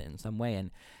wrestled with it in some way,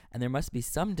 and there must be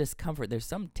some discomfort. There's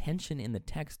some tension in the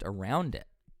text around it.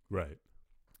 Right.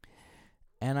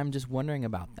 And I'm just wondering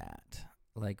about that.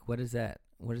 Like, what does that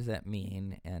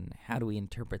mean, and how do we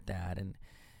interpret that,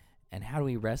 and how do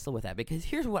we wrestle with that? Because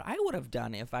here's what I would have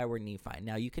done if I were Nephi.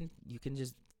 Now you can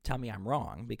just tell me I'm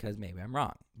wrong, because maybe I'm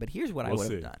wrong. But here's what I would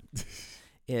have done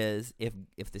is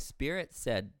if the Spirit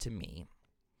said to me,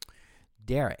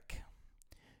 Derek,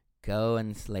 go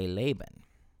and slay Laban.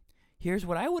 Here's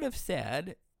what I would have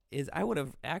said is I would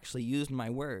have actually used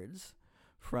my words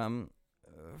from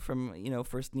 1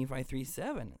 Nephi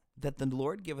 3:7, that the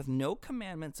Lord giveth no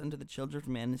commandments unto the children of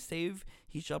men, save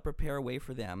he shall prepare a way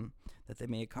for them, that they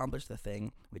may accomplish the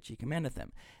thing which he commandeth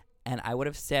them. And I would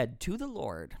have said to the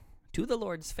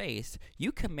Lord's face,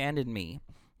 you commanded me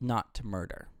not to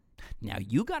murder. Now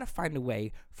you got to find a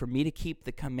way for me to keep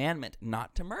the commandment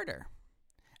not to murder.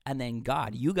 And then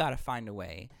God, you got to find a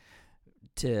way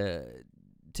to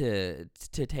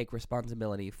take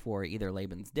responsibility for either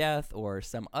Laban's death or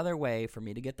some other way for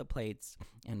me to get the plates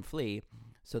and flee,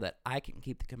 so that I can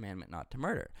keep the commandment not to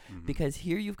murder. Because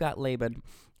here you've got Laban.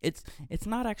 It's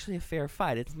not actually a fair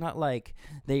fight. It's not like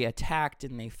they attacked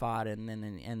and they fought and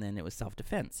then it was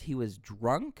self-defense. He was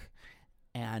drunk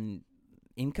and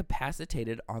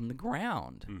incapacitated on the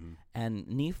ground. And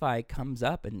Nephi comes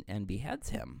up and beheads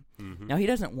him. Now, he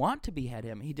doesn't want to behead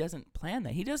him. He doesn't plan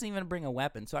that. He doesn't even bring a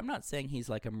weapon. So I'm not saying he's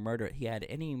like a murderer. He had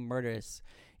any murderous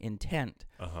intent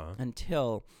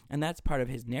until, and that's part of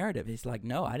his narrative. He's like,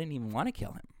 no, I didn't even want to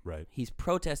kill him. Right. He's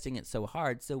protesting it so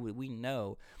hard, so we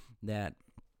know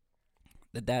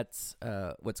that's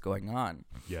what's going on.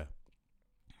 Yeah.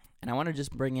 And I want to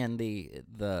just bring in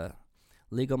the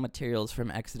legal materials from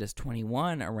Exodus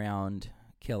 21 around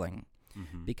killing,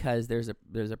 because there's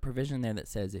a provision there that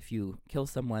says if you kill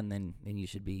someone, then you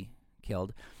should be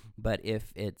killed. But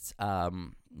if it's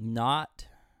not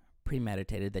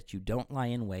premeditated, that you don't lie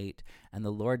in wait, and the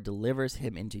Lord delivers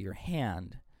him into your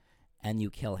hand, and you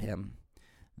kill him,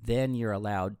 then you're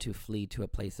allowed to flee to a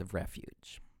place of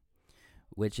refuge,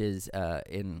 which is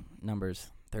in Numbers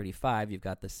 35. You've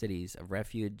got the cities of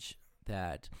refuge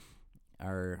that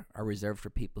are reserved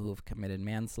for people who have committed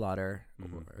manslaughter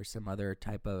or some other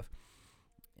type of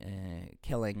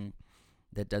killing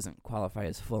that doesn't qualify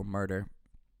as full murder.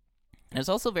 And it's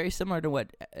also very similar to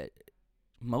what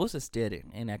Moses did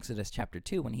in Exodus chapter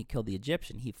 2 when he killed the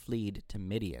Egyptian. He fled to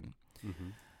Midian.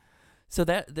 So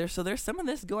there's some of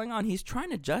this going on. He's trying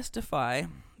to justify,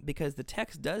 because the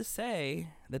text does say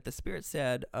that the Spirit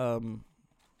said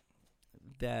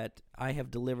that I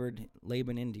have delivered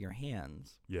Laban into your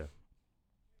hands. Yeah.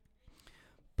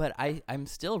 But I'm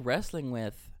still wrestling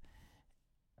with,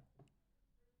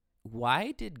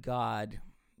 why did God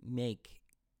make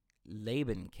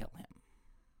Laban kill him?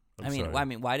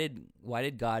 Why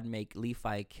did God make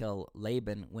Nephi kill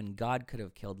Laban when God could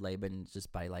have killed Laban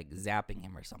just by like zapping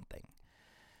him or something?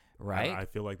 Right? I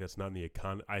feel like that's not in the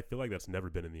I feel like that's never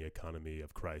been in the economy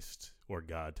of Christ or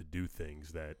God to do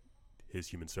things that his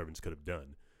human servants could have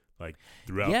done, like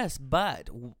throughout. Yes,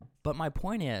 but my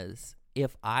point is,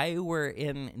 if I were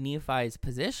in Nephi's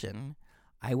position,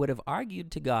 I would have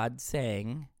argued to God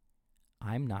saying,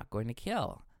 I'm not going to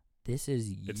kill. This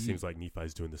is It seems like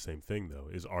Nephi's doing the same thing, though,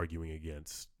 is arguing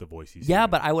against the voice he's Yeah,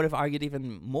 hearing. but I would have argued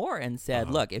even more and said,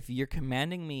 look, if you're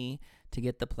commanding me to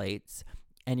get the plates,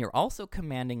 and you're also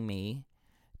commanding me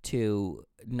to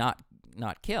not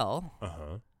kill,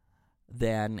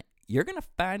 then you're going to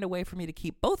find a way for me to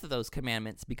keep both of those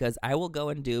commandments, because I will go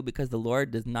and do, because the Lord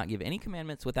does not give any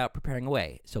commandments without preparing a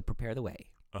way. So prepare the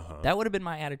way. That would have been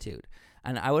my attitude.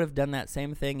 And I would have done that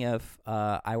same thing if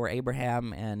I were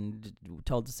Abraham and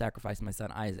told to sacrifice my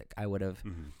son Isaac. I would have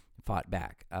fought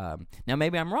back. Now,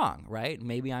 maybe I'm wrong, right?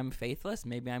 Maybe I'm faithless.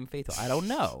 Maybe I'm faithful. I don't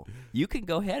know. You can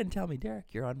go ahead and tell me, Derek,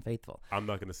 you're unfaithful. I'm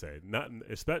not going to say not in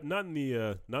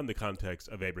the context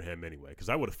of Abraham anyway, because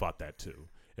I would have fought that too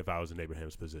if I was in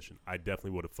Abraham's position. I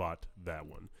definitely would have fought that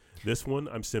one. This one,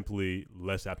 I'm simply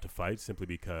less apt to fight, simply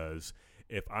because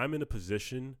if I'm in a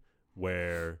position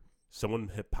where someone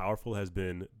powerful has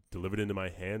been delivered into my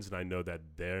hands and I know that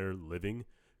their living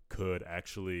could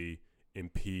actually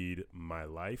impede my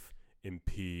life,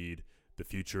 impede the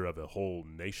future of a whole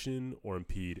nation, or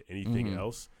impede anything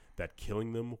else that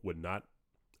killing them would not,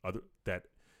 that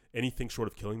anything short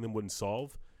of killing them wouldn't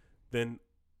solve, then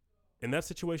in that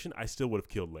situation, I still would have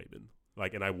killed Laban.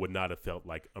 Like, and I would not have felt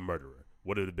like a murderer.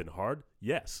 Would it have been hard?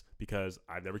 Yes, because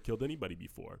I've never killed anybody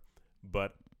before.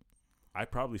 But I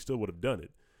probably still would have done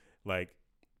it. Like,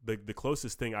 the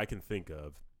closest thing I can think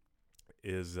of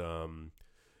is,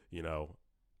 you know,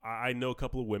 I know a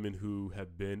couple of women who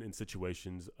have been in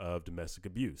situations of domestic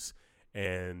abuse.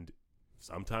 And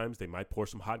sometimes they might pour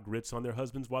some hot grits on their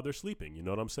husbands while they're sleeping. You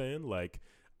know what I'm saying? Like,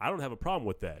 I don't have a problem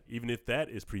with that, even if that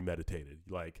is premeditated.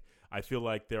 Like, I feel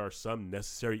like there are some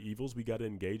necessary evils we got to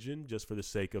engage in just for the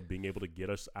sake of being able to get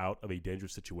us out of a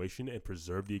dangerous situation and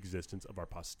preserve the existence of our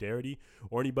posterity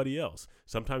or anybody else.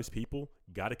 Sometimes people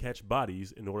got to catch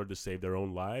bodies in order to save their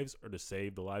own lives or to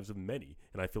save the lives of many.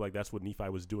 And I feel like that's what Nephi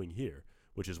was doing here,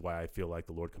 which is why I feel like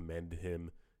the Lord commanded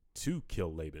him to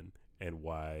kill Laban and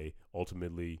why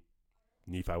ultimately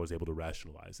Nephi was able to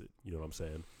rationalize it. You know what I'm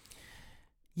saying?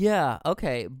 Yeah,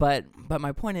 okay, but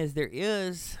my point is there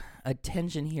is a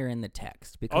tension here in the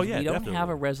text because we don't have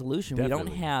a resolution. Definitely. We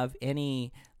don't have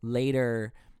any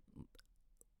later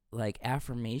like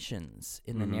affirmations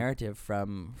in the narrative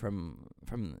from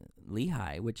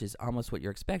Lehi, which is almost what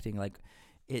you're expecting. Like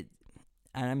it,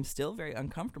 and I'm still very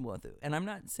uncomfortable with it. And I'm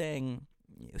not saying.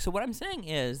 So what I'm saying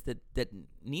is that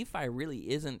Nephi really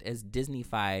isn't as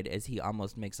Disney-fied as he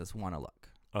almost makes us want to look.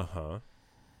 Uh-huh.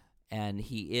 And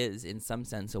he is, in some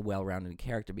sense, a well-rounded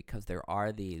character because there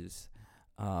are these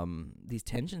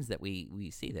tensions that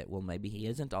we see that, well, maybe he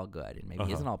isn't all good and maybe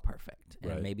he isn't all perfect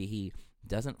and maybe he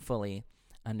doesn't fully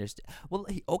understand. Well,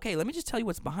 okay, let me just tell you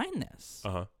what's behind this.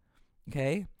 Uh-huh.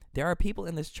 Okay? There are people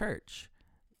in this church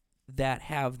that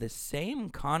have the same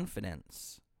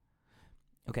confidence.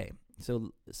 Okay,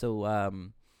 so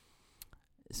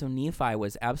Nephi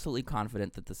was absolutely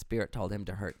confident that the Spirit told him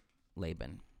to hurt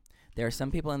Laban. There are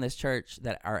some people in this church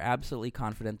that are absolutely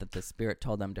confident that the Spirit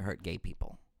told them to hurt gay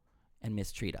people and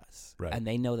mistreat us. Right. And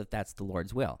they know that that's the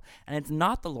Lord's will. And it's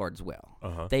not the Lord's will.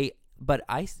 Uh-huh. They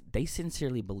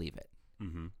sincerely believe it.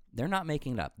 Mm-hmm. They're not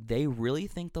making it up. They really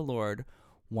think the Lord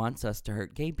wants us to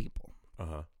hurt gay people.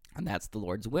 Uh-huh. And that's the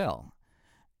Lord's will.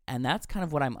 And that's kind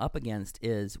of what I'm up against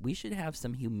is we should have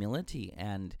some humility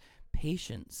and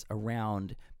patience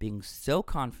around being so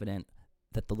confident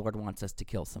that the Lord wants us to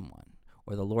kill someone.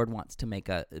 Or the Lord wants to make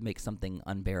something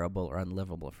unbearable or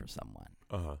unlivable for someone.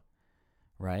 Uh-huh.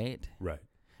 Right? Right.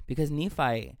 Because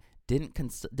Nephi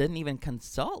didn't even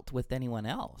consult with anyone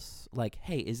else. Like,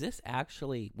 hey, is this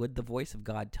actually, would the voice of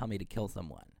God tell me to kill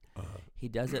someone? Uh-huh. He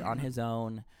does it on his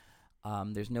own.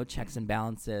 There's no checks and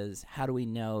balances. How do we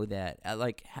know that?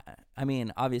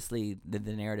 Obviously the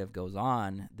narrative goes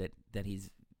on that he's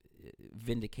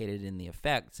vindicated in the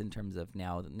effects in terms of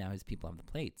now his people have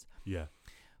the plates. Yeah.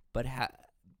 But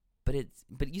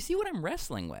you see what I'm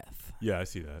wrestling with. Yeah, I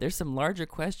see that. There's some larger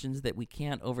questions that we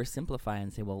can't oversimplify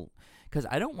and say, well, because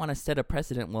I don't want to set a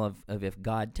precedent of if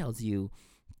God tells you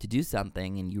to do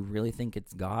something and you really think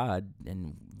it's God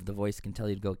and the voice can tell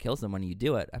you to go kill someone and you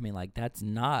do it. I mean, like, that's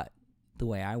not the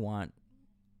way I want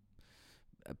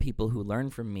people who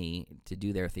learn from me to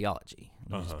do their theology.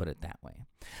 Let me just put it that way.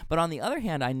 But on the other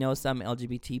hand, I know some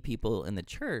LGBT people in the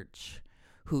church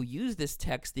who use this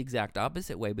text the exact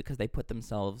opposite way because they put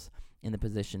themselves in the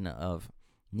position of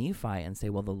Nephi and say,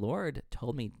 well, the Lord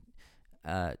told me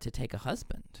to take a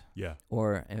husband. Yeah.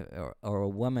 Or a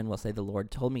woman will say, the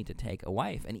Lord told me to take a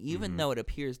wife. And even though it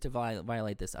appears to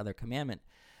violate this other commandment,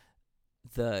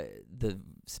 the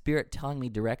Spirit telling me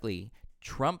directly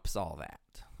trumps all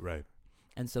that. Right.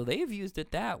 And so they've used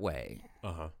it that way.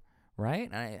 Uh-huh. Right?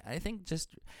 And I think and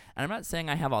I'm not saying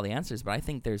I have all the answers, but I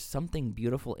think there's something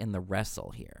beautiful in the wrestle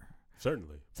here.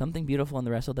 Certainly. Something beautiful in the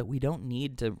wrestle that we don't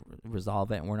need to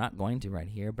resolve it, and we're not going to right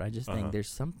here, but I just think there's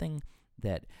something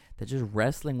that just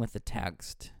wrestling with the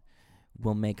text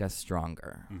will make us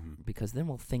stronger, because then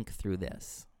we'll think through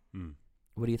this. Mm.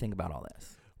 What do you think about all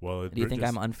this? Well, do you think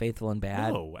I'm unfaithful and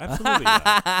bad? No, absolutely not.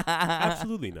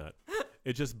 Absolutely not.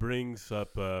 It just brings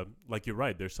up, like you're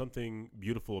right, there's something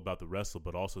beautiful about the wrestle,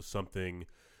 but also something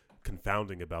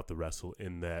confounding about the wrestle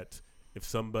in that if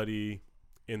somebody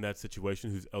in that situation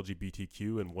who's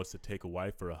LGBTQ and wants to take a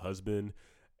wife or a husband,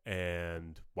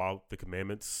 and while the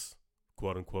commandments,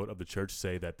 quote unquote, of the church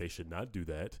say that they should not do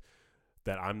that,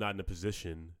 that I'm not in a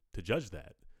position to judge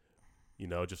that. You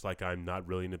know, just like I'm not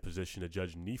really in a position to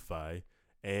judge Nephi,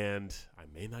 and I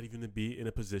may not even be in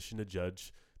a position to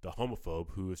judge the homophobe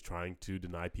who is trying to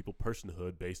deny people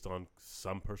personhood based on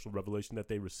some personal revelation that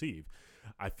they receive.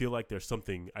 I feel like there's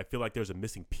a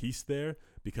missing piece there,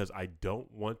 because I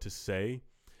don't want to say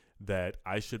that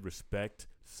I should respect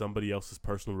somebody else's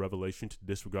personal revelation to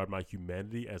disregard my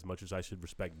humanity as much as I should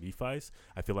respect Nephi's.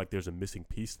 I feel like there's a missing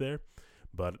piece there,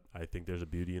 but I think there's a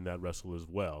beauty in that wrestle as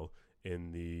well,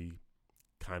 in the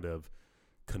kind of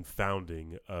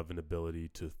confounding of an ability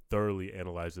to thoroughly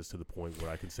analyze this to the point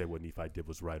where I can say what Nephi did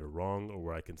was right or wrong, or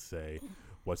where I can say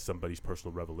what somebody's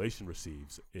personal revelation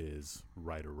receives is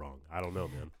right or wrong. I don't know,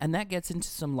 man. And that gets into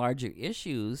some larger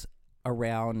issues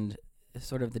around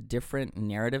sort of the different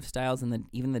narrative styles and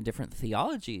even the different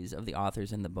theologies of the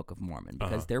authors in the Book of Mormon,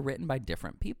 because they're written by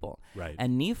different people. Right.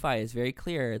 And Nephi is very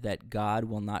clear that God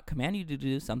will not command you to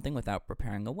do something without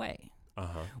preparing a way,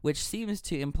 which seems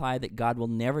to imply that God will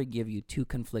never give you two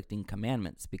conflicting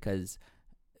commandments, because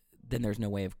then there's no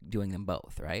way of doing them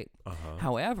both, right?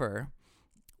 However,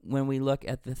 when we look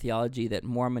at the theology that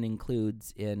Mormon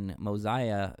includes in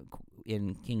Mosiah,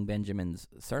 in King Benjamin's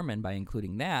sermon, by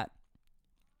including that,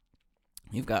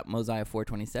 you've got Mosiah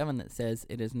 4:27 that says,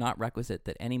 it is not requisite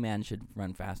that any man should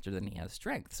run faster than he has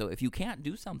strength. So if you can't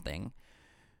do something,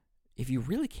 if you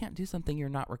really can't do something, you're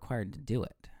not required to do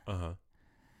it.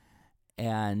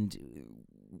 And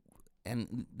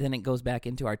then it goes back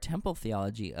into our temple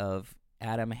theology of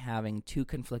Adam having two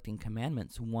conflicting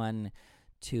commandments, one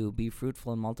to be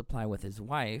fruitful and multiply with his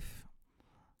wife,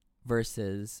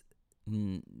 versus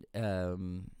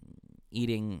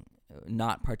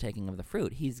not partaking of the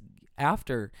fruit.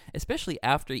 Especially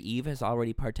after Eve has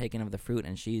already partaken of the fruit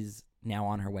and she's now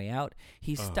on her way out,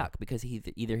 he's stuck, because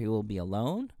either he will be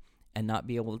alone and not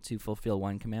be able to fulfill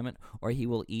one commandment, or he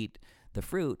will eat the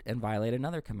fruit and violate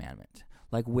another commandment.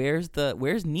 Like, where's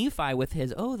Nephi with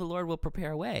his, the Lord will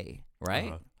prepare a way,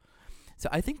 right? So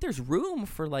I think there's room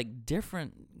for like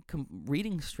different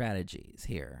reading strategies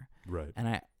here. Right.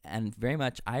 And very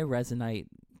much I resonate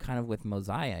kind of with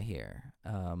Mosiah here,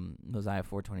 Mosiah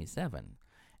 4:27.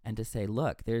 And to say,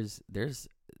 look, there's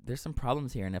some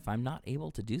problems here, and if I'm not able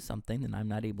to do something, then I'm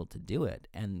not able to do it,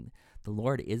 and the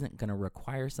Lord isn't going to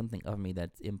require something of me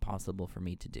that's impossible for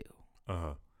me to do.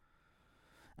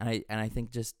 And I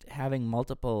think just having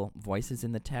multiple voices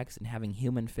in the text and having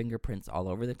human fingerprints all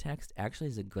over the text actually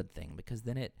is a good thing, because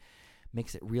then it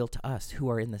makes it real to us who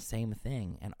are in the same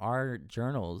thing, and our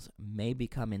journals may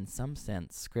become, in some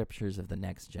sense, scriptures of the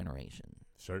next generation.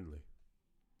 Certainly.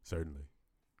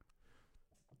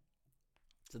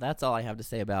 So that's all I have to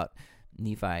say about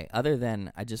Nephi, other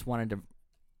than I just wanted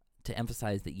to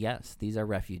emphasize that, yes, these are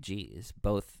refugees.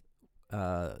 Both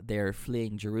they're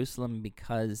fleeing Jerusalem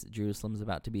because Jerusalem is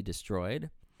about to be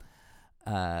destroyed,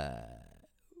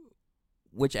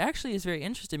 which actually is very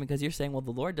interesting, because you're saying, well,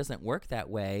 the Lord doesn't work that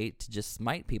way to just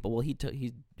smite people. Well, he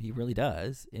really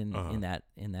does in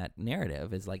that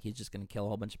narrative. Is like he's just going to kill a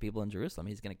whole bunch of people in Jerusalem.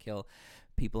 He's going to kill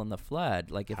people in the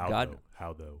flood. Like, if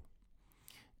how though?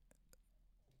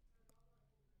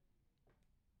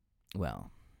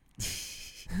 Well,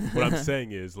 what I'm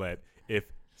saying is that if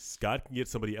God can get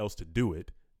somebody else to do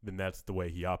it, then that's the way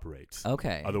he operates.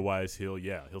 Okay. Otherwise, he'll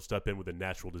step in with a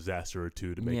natural disaster or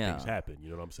two to make things happen.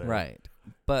 You know what I'm saying? Right.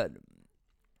 But,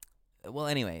 well,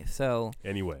 anyway,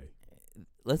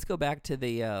 let's go back to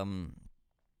the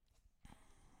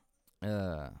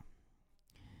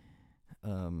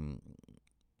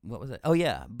what was it? Oh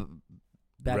yeah,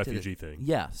 back refugee to the thing.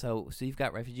 Yeah, so you've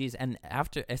got refugees, and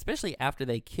especially after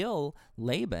they kill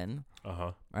Laban,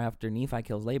 or after Nephi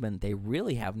kills Laban, they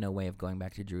really have no way of going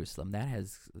back to Jerusalem. That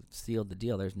has sealed the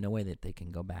deal. There's no way that they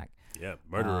can go back. Yeah,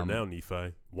 murderer now,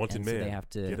 Nephi, wanted man. So they have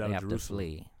to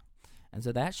flee, and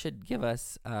so that should give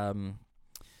us a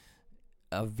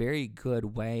very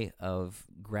good way of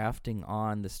grafting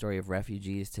on the story of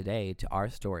refugees today to our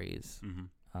stories,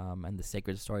 and the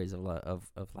sacred stories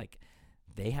of like.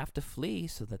 They have to flee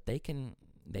so that they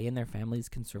and their families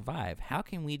can survive. How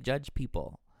can we judge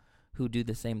people who do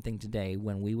the same thing today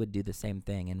when we would do the same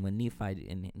thing, and when Nephi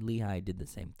and Lehi did the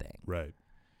same thing? Right.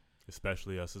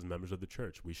 Especially us as members of the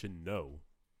church. We should know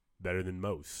better than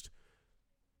most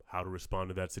how to respond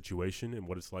to that situation and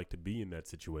what it's like to be in that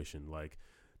situation. Like,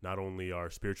 not only our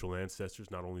spiritual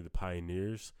ancestors, not only the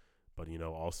pioneers, but,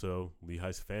 also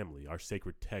Lehi's family. Our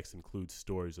sacred text includes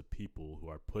stories of people who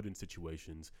are put in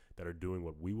situations that are doing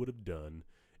what we would have done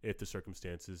if the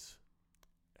circumstances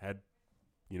had,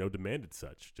 demanded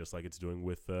such, just like it's doing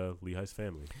with Lehi's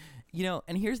family.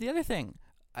 And here's the other thing.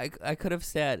 I could have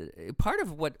said part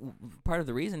of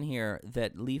the reason here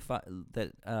that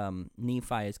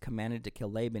Nephi is commanded to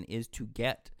kill Laban is to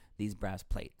get these brass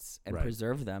plates and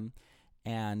preserve them,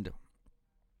 and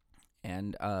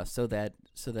and so that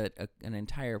an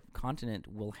entire continent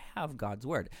will have God's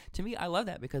word. To me, I love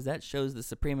that because that shows the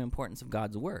supreme importance of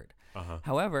God's word.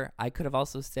 However, I could have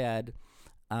also said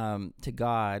to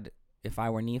God, if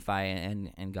I were Nephi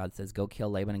and God says, go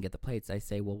kill Laban and get the plates, I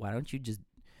say, well, why don't you just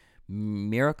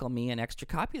miracle me an extra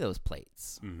copy of those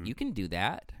plates? You can do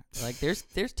that. Like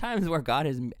there's times where God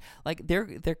has, like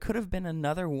there could have been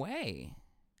another way,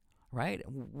 right?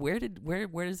 Where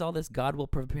does all this God will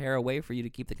prepare a way for you to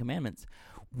keep the commandments?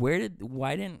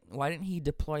 Why didn't he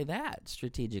deploy that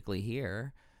strategically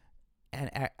here? And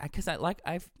because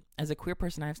as a queer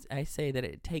person, I say that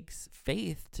it takes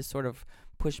faith to sort of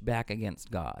push back against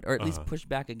God, or at least push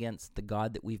back against the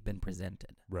God that we've been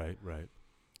presented. Right.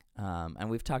 And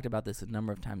we've talked about this a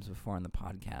number of times before on the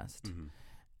podcast.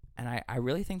 And I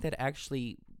really think that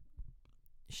actually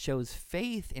shows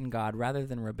faith in God rather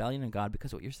than rebellion in God,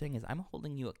 because what you're saying is, I'm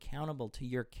holding you accountable to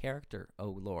your character, O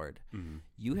Lord.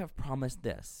 You have promised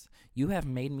this. You have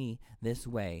made me this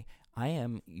way. I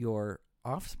am your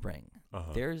offspring.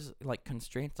 There's like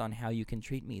constraints on how you can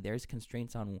treat me. There's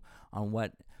constraints on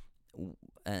what,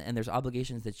 and there's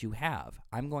obligations that you have.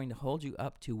 I'm going to hold you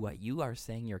up to what you are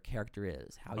saying your character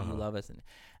is, how you love us. And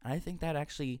I think that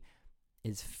actually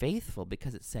is faithful,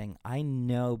 because it's saying, I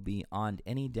know beyond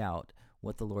any doubt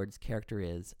what the Lord's character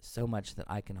is, so much that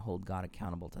I can hold God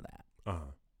accountable to that.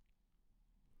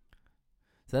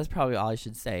 So that's probably all I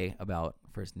should say about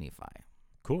First Nephi.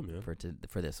 Cool, man.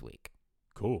 For this week.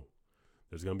 Cool.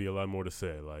 There's gonna be a lot more to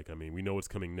say. Like, I mean, we know what's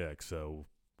coming next, so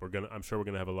I'm sure we're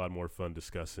gonna have a lot more fun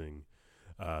discussing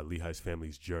Lehi's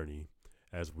family's journey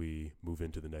as we move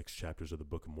into the next chapters of the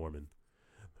Book of Mormon.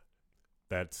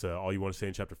 That's all you want to say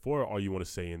in chapter 4, or all you want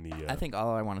to say in the? I think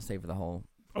all I want to say for the whole.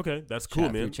 Okay, that's cool,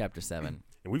 man. Through chapter 7.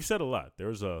 And we've said a lot.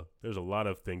 There's a lot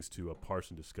of things to parse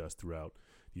and discuss throughout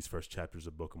these first chapters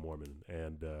of Book of Mormon,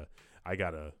 and I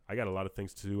got a lot of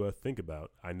things to think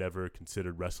about. I never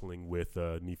considered wrestling with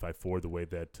Nephi 4 the way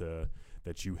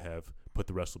that you have put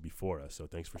the wrestle before us. So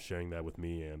thanks for sharing that with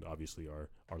me and obviously our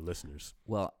listeners.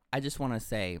 Well, I just want to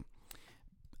say,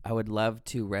 I would love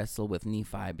to wrestle with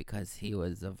Nephi because he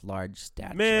was of large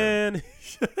stature. Man.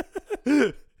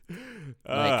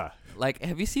 Like,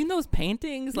 have you seen those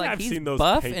paintings? Yeah, like, I've he's seen those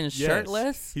buff and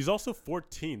shirtless. Yes. He's also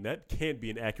 14. That can't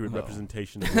be an accurate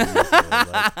representation of who he is, man.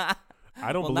 Like,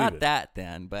 I don't believe it. Well, not that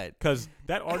then, but... Because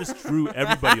that artist drew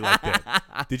everybody like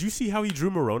that. Did you see how he drew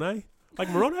Moroni? Like,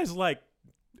 Moroni's like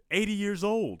 80 years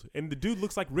old, and the dude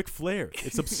looks like Ric Flair.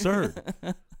 It's absurd.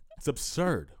 It's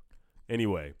absurd.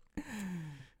 Anyway,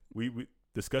 we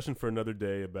discussion for another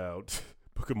day about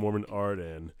Book of Mormon art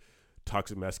and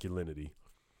toxic masculinity.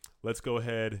 Let's go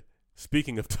ahead,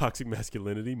 speaking of toxic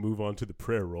masculinity, move on to the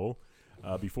prayer roll.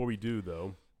 Before we do,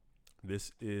 though,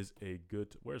 this is a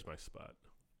good... Where's my spot?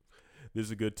 This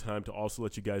is a good time to also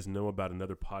let you guys know about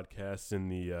another podcast in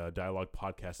the Dialogue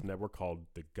Podcast Network called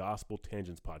the Gospel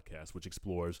Tangents Podcast, which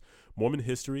explores Mormon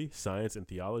history, science, and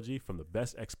theology from the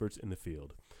best experts in the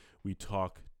field. We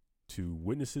talk to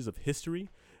witnesses of history,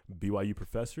 BYU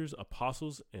professors,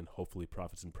 apostles, and hopefully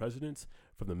prophets and presidents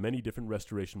from the many different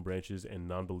restoration branches and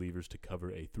non-believers to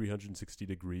cover a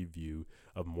 360-degree view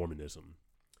of Mormonism.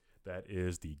 That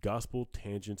is the Gospel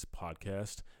Tangents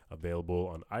Podcast, available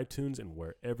on iTunes and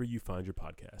wherever you find your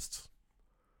podcasts.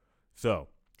 So,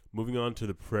 moving on to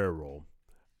the prayer roll,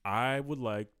 I would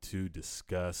like to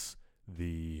discuss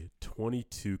the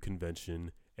 22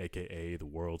 Convention, a.k.a. the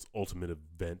world's ultimate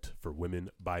event for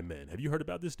women by men. Have you heard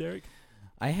about this, Derek?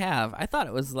 I have. I thought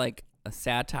it was like a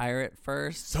satire at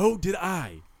first. So did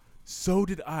I.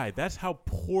 That's how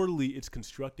poorly it's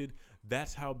constructed.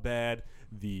 That's how bad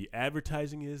the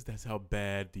advertising is. That's how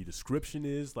bad the description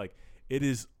is. Like, it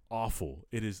is awful.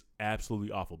 It is absolutely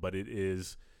awful. But it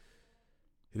is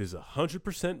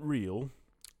 100% real,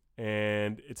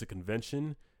 and it's a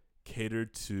convention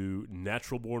catered to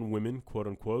natural-born women,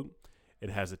 quote-unquote. It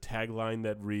has a tagline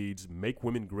that reads, "Make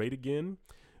women great again,"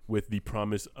 with the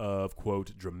promise of,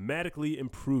 quote, dramatically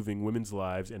improving women's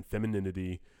lives and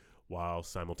femininity while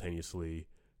simultaneously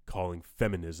calling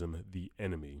feminism the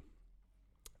enemy.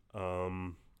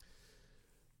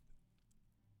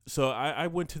 So I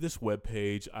went to this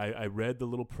webpage. I read the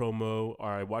little promo, or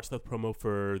I watched the promo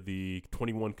for the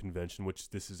 21 Convention, which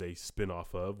this is a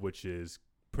spin-off of, which is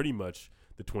pretty much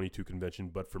the 22 Convention,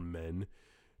 but for men,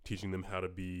 teaching them how to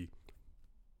be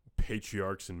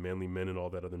patriarchs and manly men and all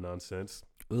that other nonsense.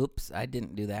 Oops, I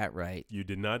didn't do that right. You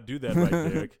did not do that right,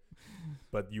 Derek.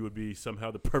 But you would be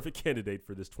somehow the perfect candidate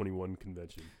for this 21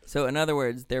 Convention. So, in other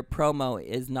words, their promo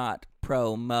is not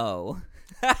promo.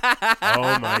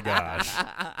 Oh, my gosh.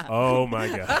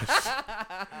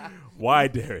 Why,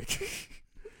 Derek?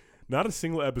 Not a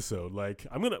single episode. Like,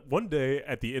 I'm gonna one day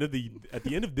at the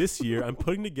end of this year, I'm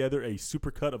putting together a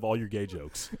supercut of all your gay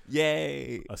jokes.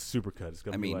 Yay! A supercut. It's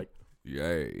gonna be like,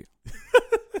 yay.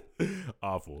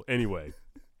 awful. Anyway,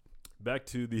 back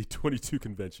to the 22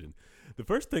 convention. The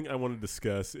first thing I want to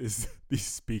discuss is these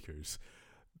speakers.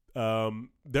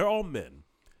 They're all men.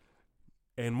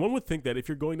 And one would think that if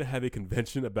you're going to have a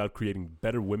convention about creating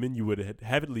better women, you would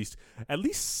have at least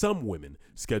some women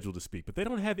scheduled to speak. But they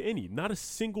don't have any. Not a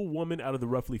single woman out of the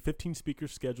roughly 15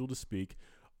 speakers scheduled to speak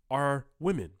are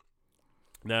women.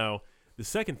 Now, the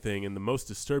second thing and the most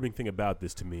disturbing thing about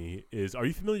this to me is, are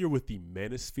you familiar with the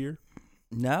manosphere?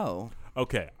 No.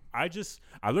 Okay. I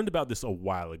learned about this a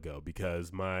while ago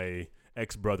because my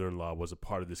ex-brother-in-law was a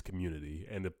part of this community.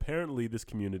 And apparently this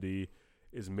community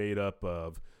is made up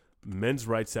of men's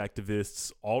rights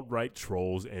activists, alt-right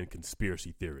trolls, and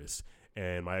conspiracy theorists.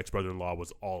 And my ex-brother-in-law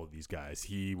was all of these guys.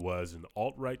 He was an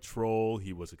alt-right troll.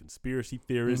 He was a conspiracy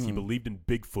theorist. He believed in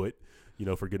Bigfoot,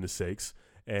 for goodness sakes,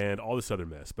 and all this other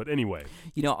mess. But anyway.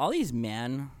 All these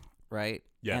men, right?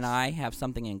 Yes. And I have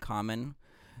something in common.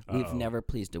 We've never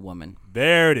pleased a woman.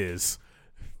 There it is.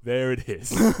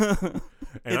 And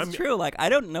It's true. Like, I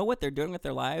don't know what they're doing with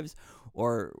their lives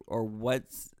or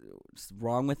what's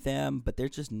wrong with them, but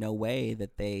there's just no way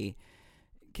that they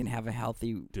can have a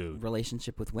healthy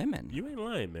relationship with women. You ain't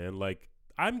lying, man. Like,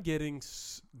 I'm getting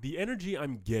the energy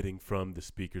I'm getting from the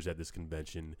speakers at this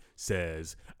convention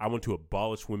says, I want to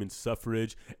abolish women's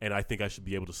suffrage, and I think I should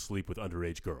be able to sleep with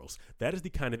underage girls. That is the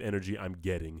kind of energy I'm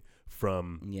getting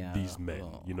from these men.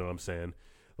 You know what I'm saying?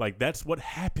 Like, that's what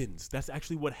happens. That's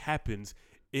actually what happens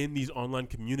in these online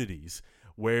communities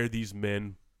where these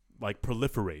men, like,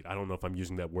 proliferate. I don't know if I'm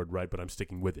using that word right, but I'm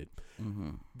sticking with it.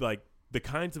 Mm-hmm. Like, the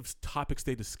kinds of topics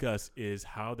they discuss is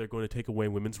how they're going to take away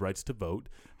women's rights to vote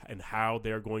and how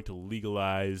they're going to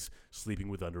legalize sleeping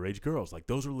with underage girls. Like,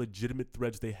 those are legitimate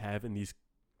threads they have in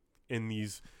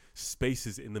these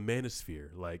spaces in the manosphere.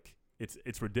 Like,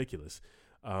 it's ridiculous.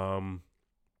 Final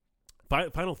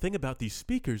thing about these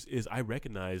speakers is I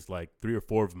recognize like 3 or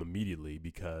 4 of them immediately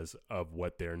because of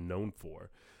what they're known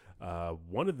for.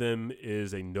 One of them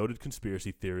is a noted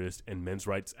conspiracy theorist and men's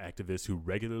rights activist who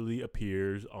regularly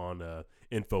appears on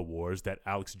InfoWars, that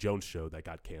Alex Jones show that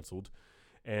got canceled.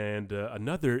 And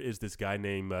another is this guy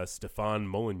named Stefan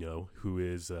Molyneux, who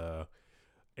is a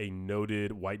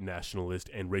noted white nationalist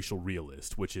and racial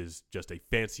realist, which is just a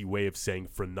fancy way of saying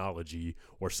phrenology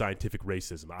or scientific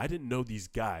racism. I didn't know these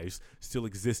guys still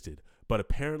existed, but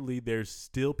apparently there's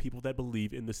still people that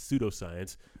believe in the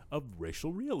pseudoscience of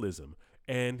racial realism.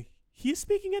 And he's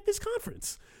speaking at this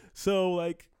conference. So,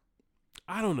 like,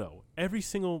 I don't know. Every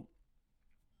single,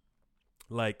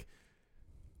 like,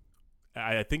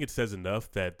 I think it says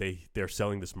enough that they're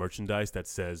selling this merchandise that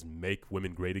says "Make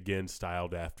Women Great Again,"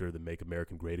 styled after the "Make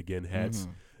American Great Again" hats. Mm-hmm.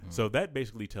 Mm-hmm. So that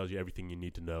basically tells you everything you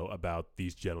need to know about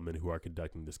these gentlemen who are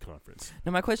conducting this conference.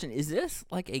 Now, my question is: this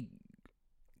like a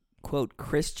quote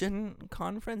Christian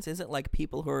conference? Is it like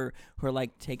people who are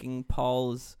like taking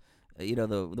Paul's,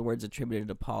 the words attributed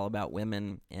to Paul about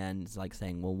women and like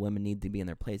saying, well, women need to be in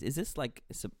their place? Is this like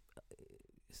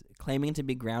claiming to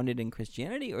be grounded in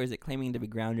Christianity, or is it claiming to be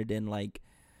grounded in like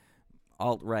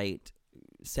alt-right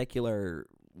secular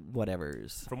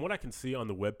whatevers? From what I can see on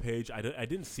the webpage, I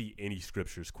didn't see any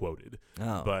scriptures quoted.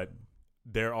 Oh.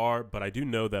 But I do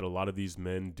know that a lot of these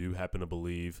men do happen to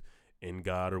believe in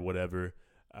God or whatever.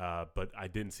 But I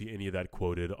didn't see any of that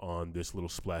quoted on this little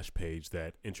splash page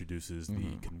that introduces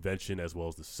the convention as well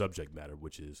as the subject matter,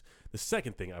 which is the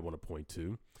second thing I want to point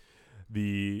to.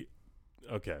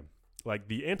 Like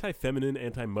the anti-feminine,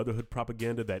 anti-motherhood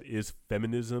propaganda that is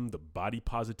feminism, the body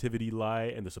positivity lie,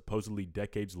 and the supposedly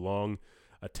decades-long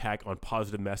attack on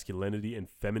positive masculinity and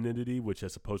femininity, which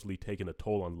has supposedly taken a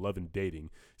toll on love and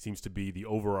dating, seems to be the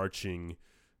overarching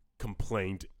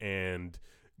complaint and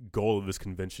goal of this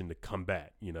convention to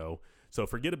combat, So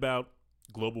forget about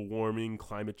global warming,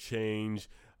 climate change,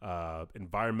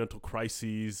 environmental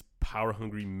crises,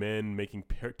 power-hungry men making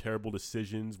terrible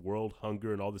decisions, world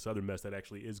hunger, and all this other mess that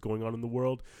actually is going on in the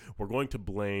world. We're going to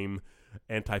blame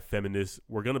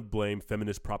we're going to blame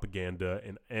feminist propaganda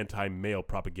and anti-male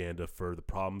propaganda for the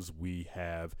problems we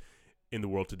have in the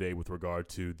world today with regard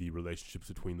to the relationships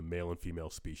between the male and female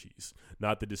species.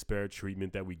 Not the disparate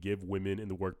treatment that we give women in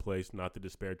the workplace, not the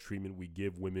disparate treatment we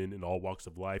give women in all walks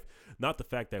of life, not the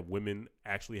fact that women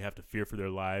actually have to fear for their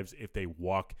lives if they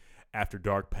walk after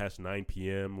dark past 9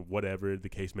 p.m., whatever the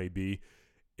case may be.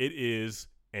 It is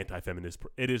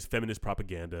it is feminist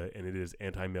propaganda, and it is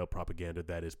anti-male propaganda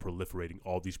that is proliferating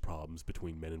all these problems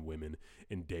between men and women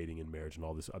in dating and marriage and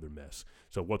all this other mess.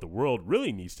 So what the world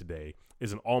really needs today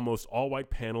is an almost all-white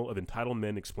panel of entitled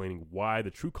men explaining why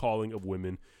the true calling of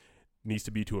women needs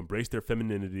to be to embrace their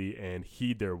femininity and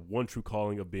heed their one true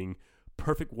calling of being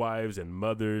perfect wives and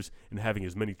mothers and having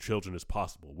as many children as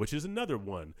possible, which is another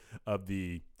one of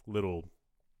the little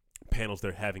panels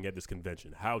they're having at this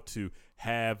convention. How to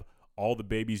have all the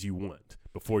babies you want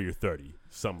before you're 30,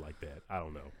 something like that. I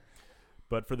don't know.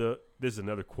 But this is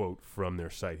another quote from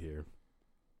their site here.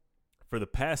 For the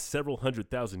past several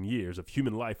 100,000 years of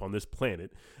human life on this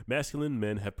planet, masculine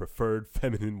men have preferred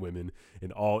feminine women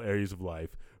in all areas of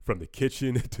life, from the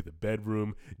kitchen to the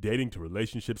bedroom, dating to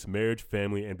relationships, marriage,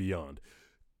 family, and beyond.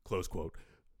 Close quote.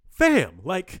 Fam,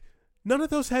 like, none of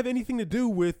those have anything to do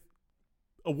with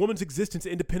a woman's existence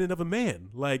independent of a man.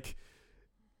 Like,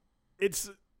 it's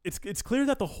clear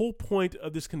that the whole point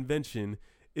of this convention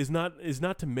is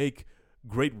not to make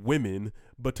great women,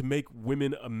 but to make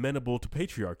women amenable to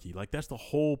patriarchy. Like, that's the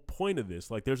whole point of this.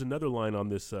 Like, there's another line on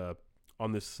this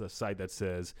site that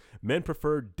says, men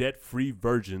prefer debt-free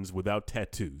virgins without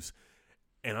tattoos.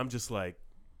 And I'm just like,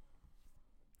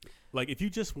 if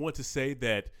you just want to say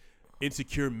that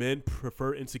insecure men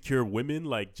prefer insecure women,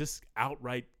 like, just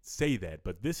outright say that.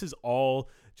 But this is all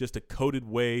just a coded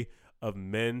way of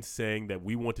men saying that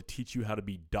we want to teach you how to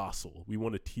be docile. We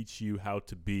want to teach you how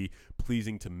to be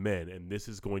pleasing to men, and this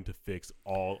is going to fix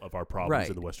all of our problems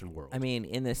in the Western world. I mean,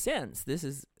 in a sense, this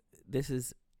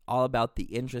is all about the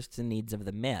interests and needs of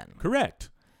the men.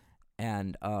 Correct.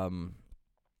 And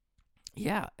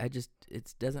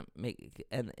it doesn't make,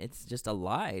 and it's just a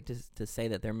lie to say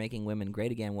that they're making women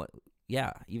great again.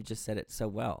 You've just said it so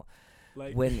well.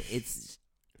 Like, when it's,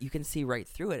 you can see right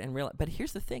through it and realize. But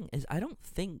here's the thing: is I don't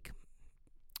think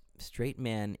straight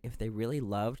men, if they really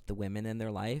loved the women in their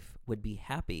life, would be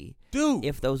happy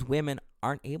if those women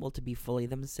aren't able to be fully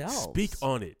themselves. Speak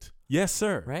on it. Yes,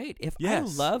 sir. Right? If I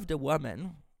loved a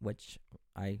woman, which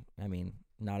I mean,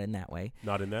 not in that way.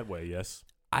 Not in that way, yes.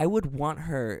 I would want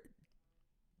her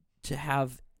to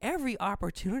have every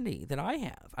opportunity that I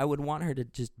have. I would want her to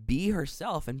just be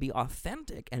herself and be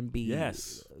authentic and be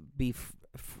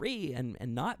free and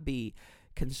not be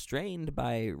constrained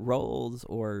by roles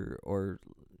or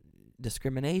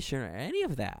discrimination or any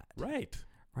of that. Right.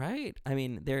 I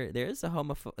mean, there is a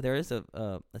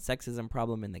sexism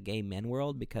problem in the gay men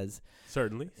world because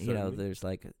certainly. There's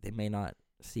like, they may not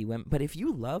see women, but if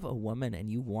you love a woman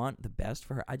and you want the best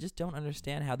for her, I just don't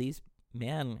understand how these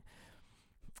men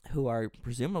who are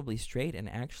presumably straight and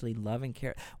actually love and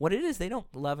care. What it is, they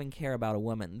don't love and care about a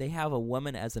woman. They have a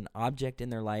woman as an object in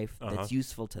their life that's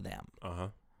useful to them.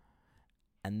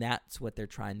 And that's what they're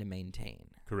trying to maintain.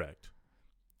 Correct.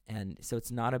 And so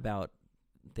it's not about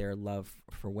their love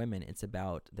for women. It's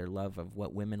about their love of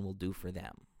what women will do for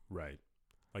them. Right.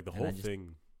 Like the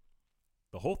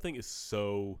whole thing is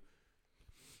so,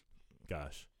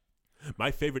 gosh. My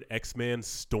favorite X-Man,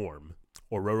 Storm,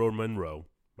 Ororo Monroe,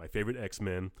 my favorite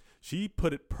X-Men, she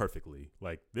put it perfectly.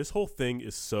 Like, this whole thing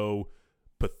is so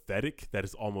pathetic that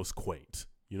it's almost quaint.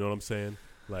 You know what I'm saying?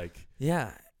 Like,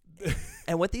 yeah.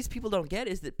 And what these people don't get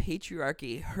is that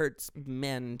patriarchy hurts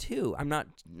men too. I'm not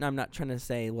trying to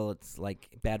say, well, it's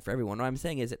like bad for everyone. What I'm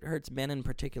saying is it hurts men in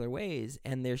particular ways,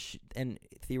 and and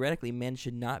theoretically men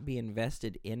should not be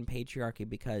invested in patriarchy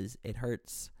because it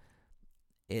hurts.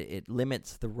 It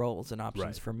limits the roles and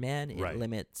options for men. It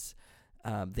limits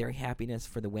their happiness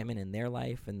for the women in their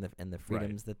life and the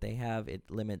freedoms that they have.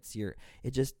 It limits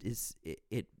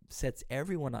it sets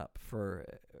everyone up for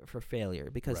failure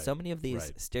because so many of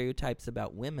these stereotypes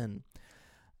about women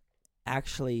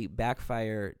actually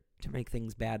backfire to make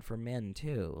things bad for men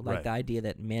too. Like the idea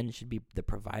that men should be the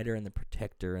provider and the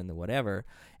protector and the whatever,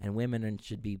 and women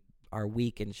are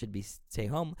weak and should be stay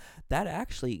home. That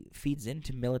actually feeds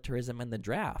into militarism and the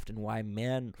draft and why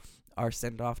men are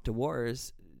sent off to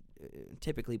wars.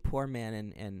 Typically poor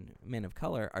men and men of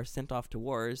color are sent off to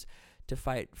wars to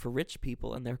fight for rich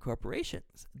people and their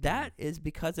corporations. That is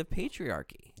because of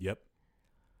patriarchy. Yep.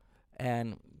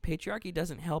 And patriarchy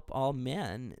doesn't help all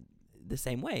men the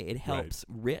same way. It helps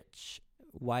rich,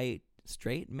 white,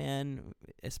 straight men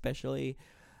especially.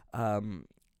 And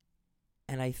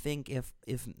I think if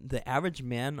the average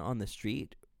man on the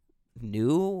street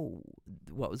knew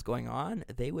what was going on,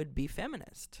 they would be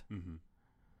feminist. Mm-hmm.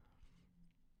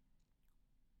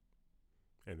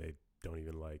 And they don't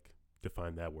even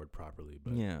define that word properly,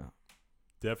 but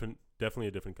definitely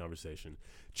a different conversation.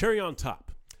 Cherry on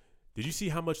top. Did you see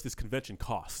how much this convention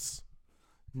costs?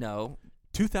 No.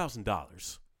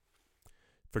 $2,000.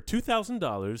 For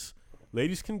 $2,000,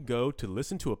 ladies can go to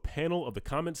listen to a panel of the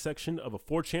comment section of a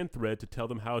 4chan thread to tell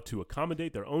them how to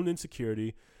accommodate their own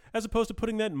insecurity, as opposed to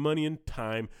putting that money and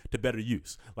time to better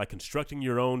use, like constructing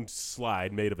your own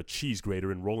slide made of a cheese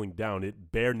grater and rolling down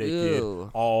it bare naked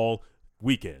Ew. all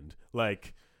weekend.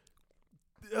 Like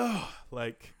the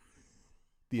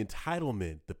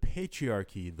entitlement, the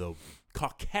patriarchy, the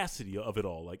caucasity of it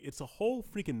all. Like, it's a whole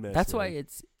freaking mess. That's man. why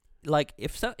it's like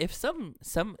if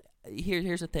some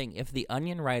here's the thing. If the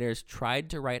Onion writers tried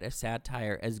to write a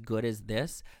satire as good as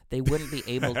this, they wouldn't be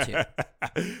able to.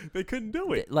 They couldn't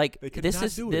do it. Like They could this not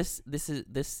is do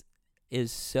this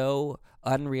is so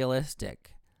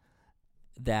unrealistic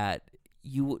that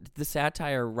the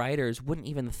satire writers wouldn't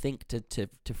even think to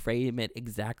frame it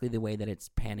exactly the way that it's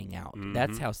panning out.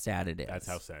 That's how sad it is. That's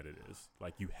how sad it is.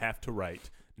 Like, you have to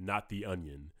write not the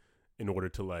Onion in order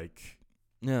to, like...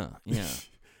 No, yeah.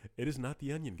 It is not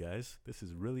the Onion, guys. This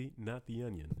is really not the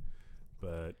Onion.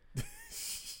 But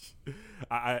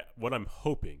what I'm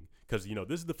hoping, because,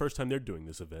 this is the first time they're doing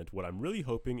this event, what I'm really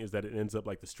hoping is that it ends up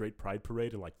like the straight pride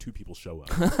parade and, like, 2 people show up.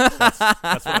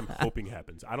 That's what I'm hoping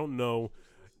happens. I don't know...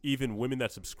 Even women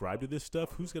that subscribe to this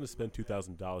stuff, who's going to spend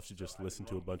 $2,000 to just listen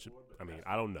to a bunch of... I mean,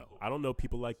 I don't know. I don't know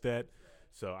people like that.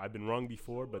 So I've been wrong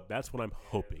before, but that's what I'm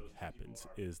hoping happens,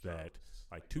 is that,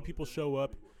 like, 2 people show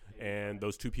up, and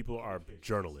those 2 people are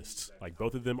journalists. Like,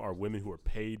 both of them are women who are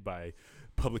paid by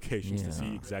publications to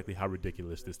see exactly how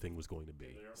ridiculous this thing was going to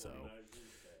be. So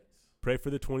pray for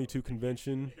the 22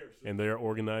 convention and their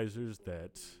organizers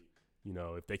that,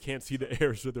 if they can't see the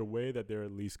errors of their way, that they're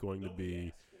at least going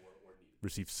to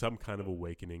receive some kind of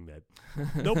awakening that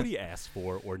nobody asked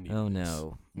for or needs. Oh,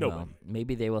 no. Nobody. Well,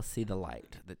 maybe they will see the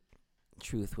light. The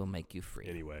truth will make you free.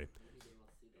 Anyway.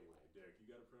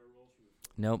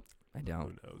 Nope, I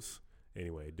don't. Who knows?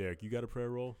 Anyway, Derek, you got a prayer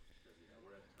roll?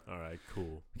 All right,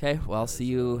 cool. Okay, well, I'll see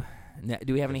you.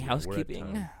 Do we have any Because, we're at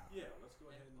housekeeping? time.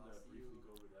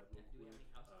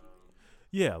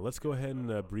 Yeah, let's go ahead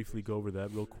and briefly go over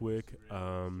that real quick.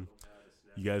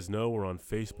 You guys know we're on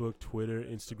Facebook, Twitter,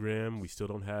 Instagram. We still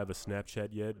don't have a Snapchat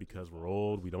yet because we're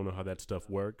old. We don't know how that stuff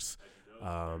works.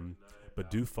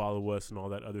 But do follow us and all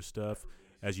that other stuff.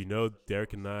 As you know,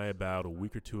 Derek and I, about a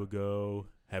week or 2 ago,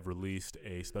 have released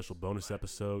a special bonus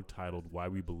episode titled Why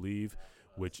We Believe,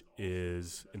 which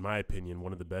is, in my opinion,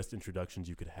 one of the best introductions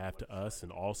you could have to us,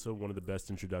 and also one of the best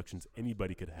introductions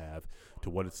anybody could have to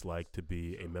what it's like to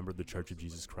be a member of the Church of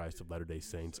Jesus Christ of Latter-day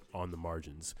Saints on the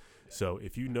margins. So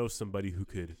if you know somebody who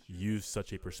could use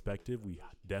such a perspective, we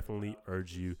definitely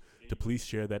urge you to please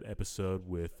share that episode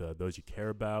with those you care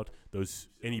about,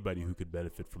 anybody who could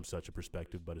benefit from such a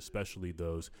perspective, but especially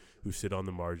those who sit on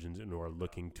the margins and who are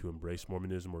looking to embrace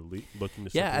Mormonism or looking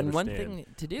to Yeah, and one understand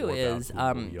thing to do more about is,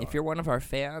 who we if are. you're one of our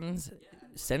fans,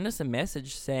 send us a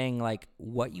message saying, like,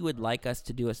 what you would like us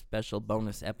to do a special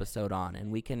bonus episode on,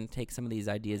 and we can take some of these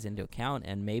ideas into account,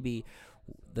 and maybe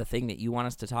the thing that you want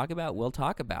us to talk about, we'll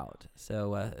talk about.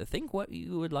 So think what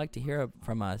you would like to hear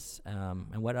from us,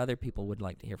 and what other people would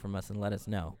like to hear from us, and let us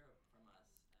know.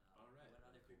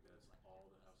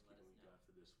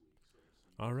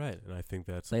 All right, and I think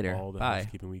that's Later. all the Bye.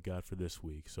 housekeeping we got for this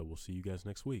week. So we'll see you guys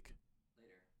next week.